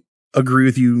actually agree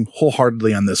with you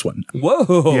wholeheartedly on this one.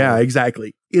 Whoa. Yeah,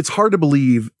 exactly. It's hard to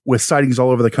believe with sightings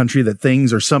all over the country that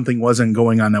things or something wasn't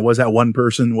going on. That was that one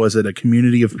person? Was it a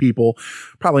community of people?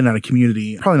 Probably not a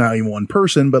community, probably not even one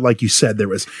person, but like you said,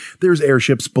 there's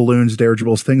airships, balloons,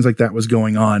 dirigibles, things like that was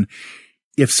going on.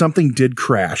 If something did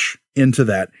crash into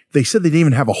that, they said they didn't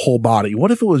even have a whole body.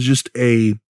 What if it was just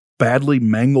a badly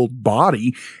mangled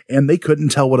body and they couldn't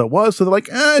tell what it was? So they're like,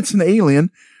 it's an alien.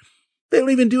 They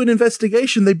don't even do an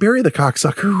investigation. They bury the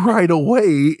cocksucker right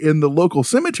away in the local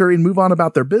cemetery and move on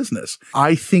about their business.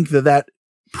 I think that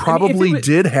probably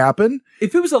did happen.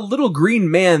 If it was a little green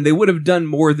man, they would have done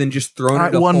more than just thrown it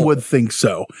in a One hole. would think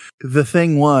so. The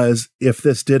thing was, if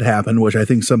this did happen, which I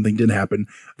think something did happen,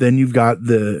 then you've got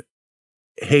the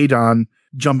Haydon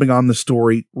jumping on the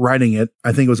story, writing it.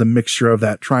 I think it was a mixture of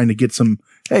that, trying to get some,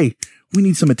 hey, we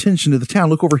need some attention to the town.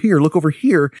 Look over here,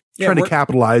 trying to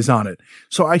capitalize on it.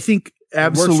 So I think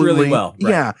absolutely, works really well.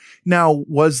 Right. Yeah. Now,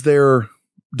 was there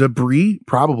debris?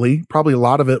 Probably a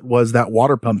lot of it was that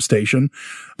water pump station.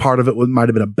 Part of it might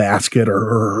have been a basket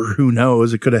or who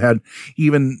knows. It could have had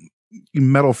even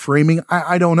metal framing.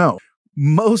 I don't know.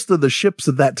 Most of the ships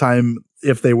at that time,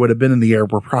 if they would have been in the air,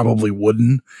 were probably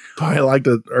wooden. So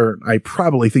I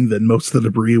probably think that most of the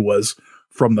debris was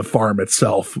from the farm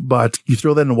itself. But you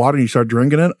throw that in the water and you start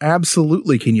drinking it,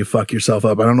 absolutely can you fuck yourself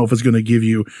up. I don't know if it's going to give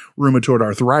you rheumatoid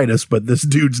arthritis, but this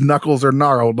dude's knuckles are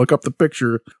gnarled. Look up the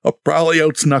picture of Probably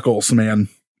Oates' knuckles, man.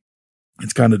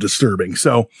 It's kind of disturbing.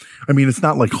 So, I mean, it's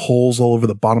not like holes all over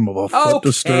the bottom of a foot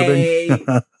disturbing.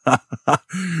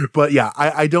 But yeah,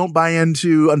 I don't buy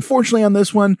into, unfortunately on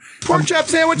this one. Pork chop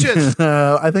sandwiches.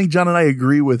 I think John and I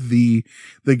agree with the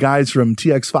guys from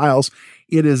TX Files.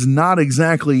 It is not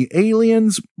exactly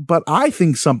aliens, but I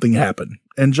think something happened.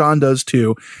 And John does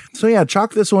too. So yeah,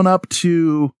 chalk this one up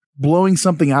to blowing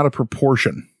something out of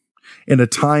proportion in a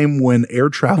time when air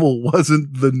travel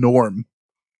wasn't the norm,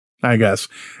 I guess.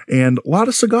 And a lot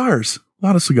of cigars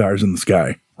in the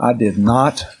sky. I did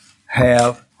not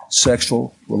have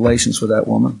sexual relations with that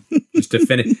woman. Just to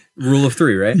finish, rule of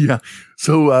three, right? Yeah.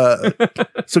 So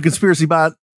Conspiracy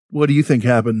Bot, what do you think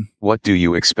happened? What do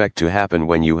you expect to happen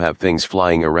when you have things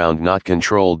flying around not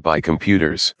controlled by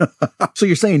computers? So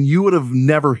you're saying you would have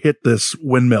never hit this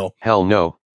windmill? Hell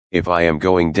no. If I am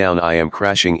going down, I am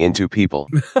crashing into people.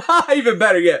 Even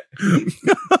better yet.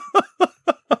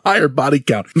 Higher body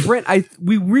count. Brent,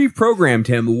 we reprogrammed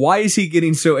him. Why is he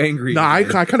getting so angry? No, I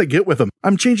kind of get with him.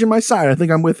 I'm changing my side. I think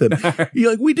I'm with him.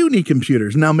 You're like, we do need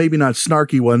computers. Now, maybe not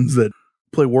snarky ones that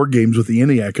play war games with the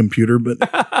ENIAC computer, but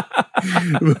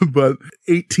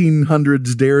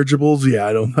 1800s dirigibles, yeah,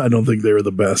 I don't think they were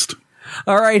the best.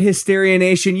 All right, Hysteria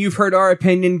Nation, you've heard our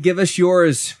opinion. Give us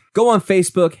yours. Go on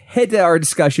Facebook, head to our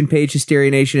discussion page,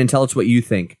 Hysteria Nation, and tell us what you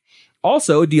think.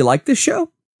 Also, do you like this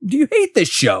show? Do you hate this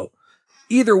show?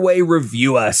 Either way,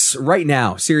 review us right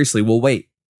now. Seriously, we'll wait.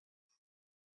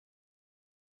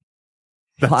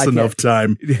 That's enough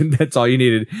time. That's all you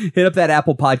needed. Hit up that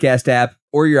Apple Podcast app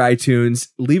or your iTunes.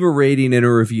 Leave a rating and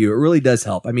a review. It really does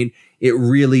help. I mean, it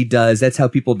really does. That's how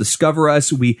people discover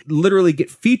us. We literally get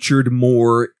featured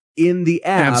more in the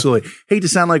app. Absolutely. Hate to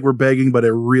sound like we're begging, but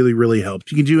it really, really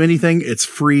helps. You can do anything. It's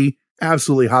free.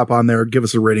 Absolutely hop on there. Give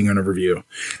us a rating and a review.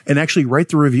 And actually write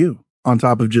the review on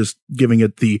top of just giving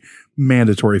it the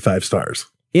mandatory 5 stars.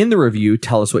 In the review,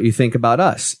 tell us what you think about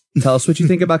us. Tell us what you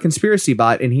think about Conspiracy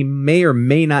Bot, and he may or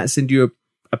may not send you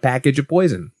a package of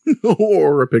poison.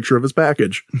 Or a picture of his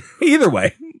package. Either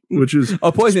way. Which is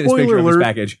a poisonous picture of his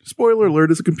package. Spoiler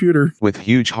alert, is a computer. With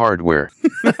huge hardware.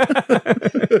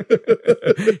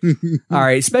 All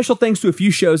right. Special thanks to a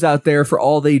few shows out there for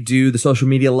all they do, the social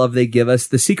media love they give us.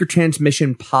 The Secret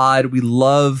Transmission Pod. We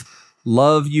love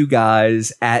you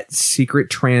guys at Secret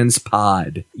Trans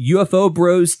Pod. UFO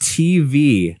Bros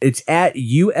TV. It's at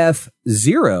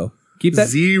UF0. Keep that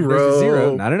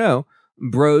zero. I don't know.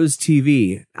 Bros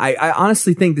TV. I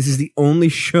honestly think this is the only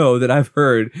show that I've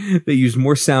heard that used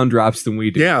more sound drops than we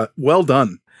do. Yeah, well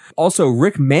done. Also,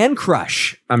 Rick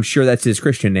Mancrush. I'm sure that's his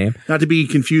Christian name. Not to be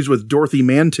confused with Dorothy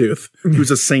Mantooth,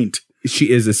 who's a saint.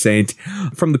 She is a saint.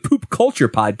 From the Poop Culture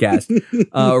podcast.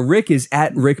 Rick is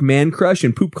at Rick Mancrush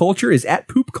and Poop Culture is at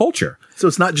Poop Culture. So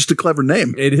it's not just a clever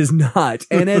name. It is not.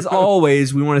 And as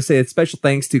always, we want to say a special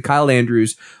thanks to Kyle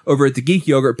Andrews over at the Geek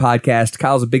Yogurt podcast.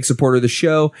 Kyle's a big supporter of the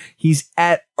show. He's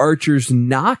at Archer's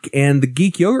Knock, and the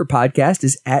Geek Yogurt podcast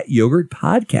is at Yogurt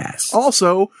Podcast.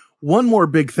 Also, one more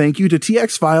big thank you to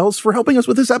TX Files for helping us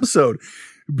with this episode,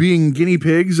 being guinea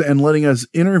pigs and letting us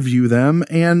interview them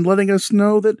and letting us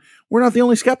know that we're not the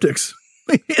only skeptics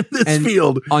in this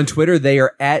field. On Twitter, they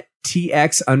are at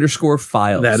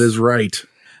TX_Files. That is right.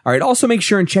 All right. Also, make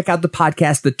sure and check out the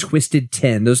podcast, The Twisted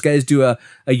 10. Those guys do a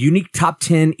unique top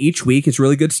 10 each week. It's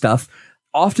really good stuff.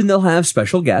 Often they'll have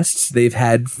special guests. They've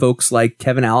had folks like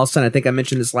Kevin Allison. I think I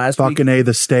mentioned this last week. Fucking A,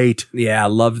 the State. Yeah,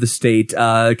 love the State.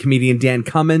 Comedian Dan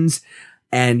Cummins.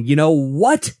 And you know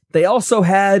what? They also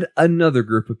had another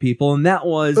group of people, and that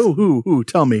was... Oh, who?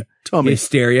 Tell me.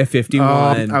 Hysteria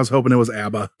 51. I was hoping it was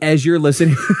ABBA. As you're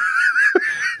listening...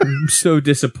 I'm so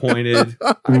disappointed.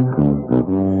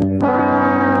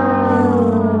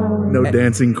 No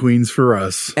dancing queens for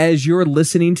us. As you're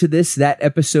listening to this, that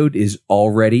episode is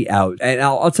already out. And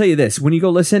I'll tell you this, when you go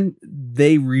listen,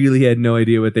 they really had no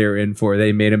idea what they were in for.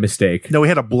 They made a mistake. No, we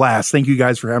had a blast. Thank you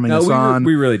guys for having us on.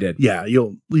 We really did. Yeah,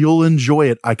 you'll enjoy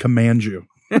it. I command you.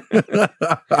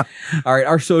 All right,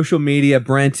 our social media,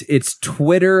 Brent, it's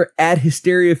Twitter at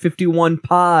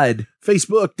Hysteria51Pod.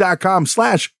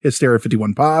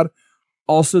 Facebook.com/Hysteria51Pod.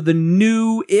 Also, the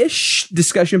new-ish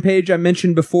discussion page I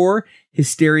mentioned before,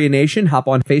 Hysteria Nation. Hop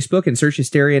on Facebook and search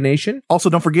Hysteria Nation. Also,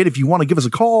 don't forget, if you want to give us a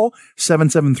call,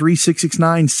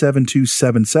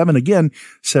 773-669-7277. Again,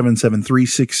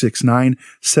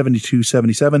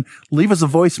 773-669-7277. Leave us a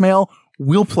voicemail.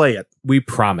 We'll play it. We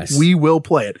promise. We will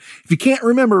play it. If you can't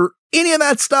remember any of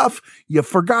that stuff, you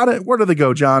forgot it, where do they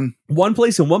go, John? One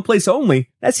place and one place only.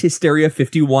 That's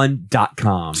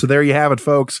Hysteria51.com. So there you have it,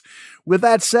 folks. With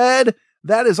that said,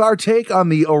 that is our take on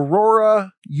the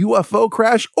Aurora UFO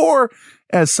crash, or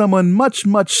as someone much,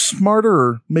 much smarter,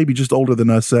 or maybe just older than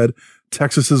us said,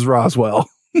 Texas's Roswell.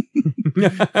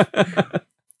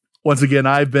 Once again,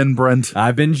 I've been Brent.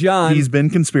 I've been John. He's been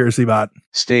Conspiracy Bot.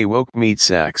 Stay woke, meat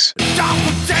sacks.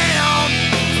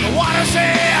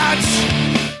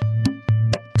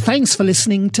 Thanks for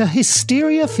listening to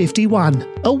Hysteria 51,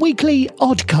 a weekly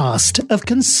oddcast of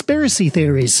conspiracy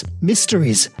theories,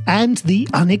 mysteries, and the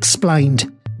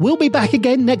unexplained. We'll be back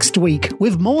again next week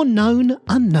with more known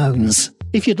unknowns.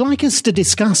 If you'd like us to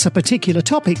discuss a particular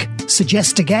topic,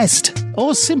 suggest a guest,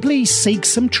 or simply seek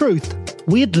some truth,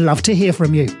 we'd love to hear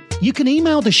from you. You can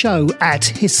email the show at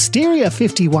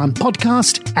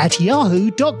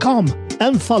hysteria51podcast@yahoo.com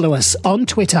and follow us on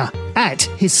Twitter at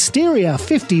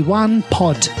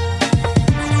hysteria51pod.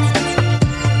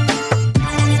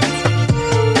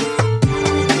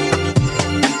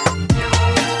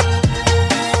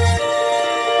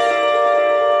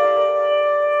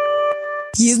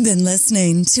 You've been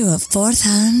listening to a Fourth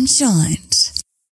Hand Joint.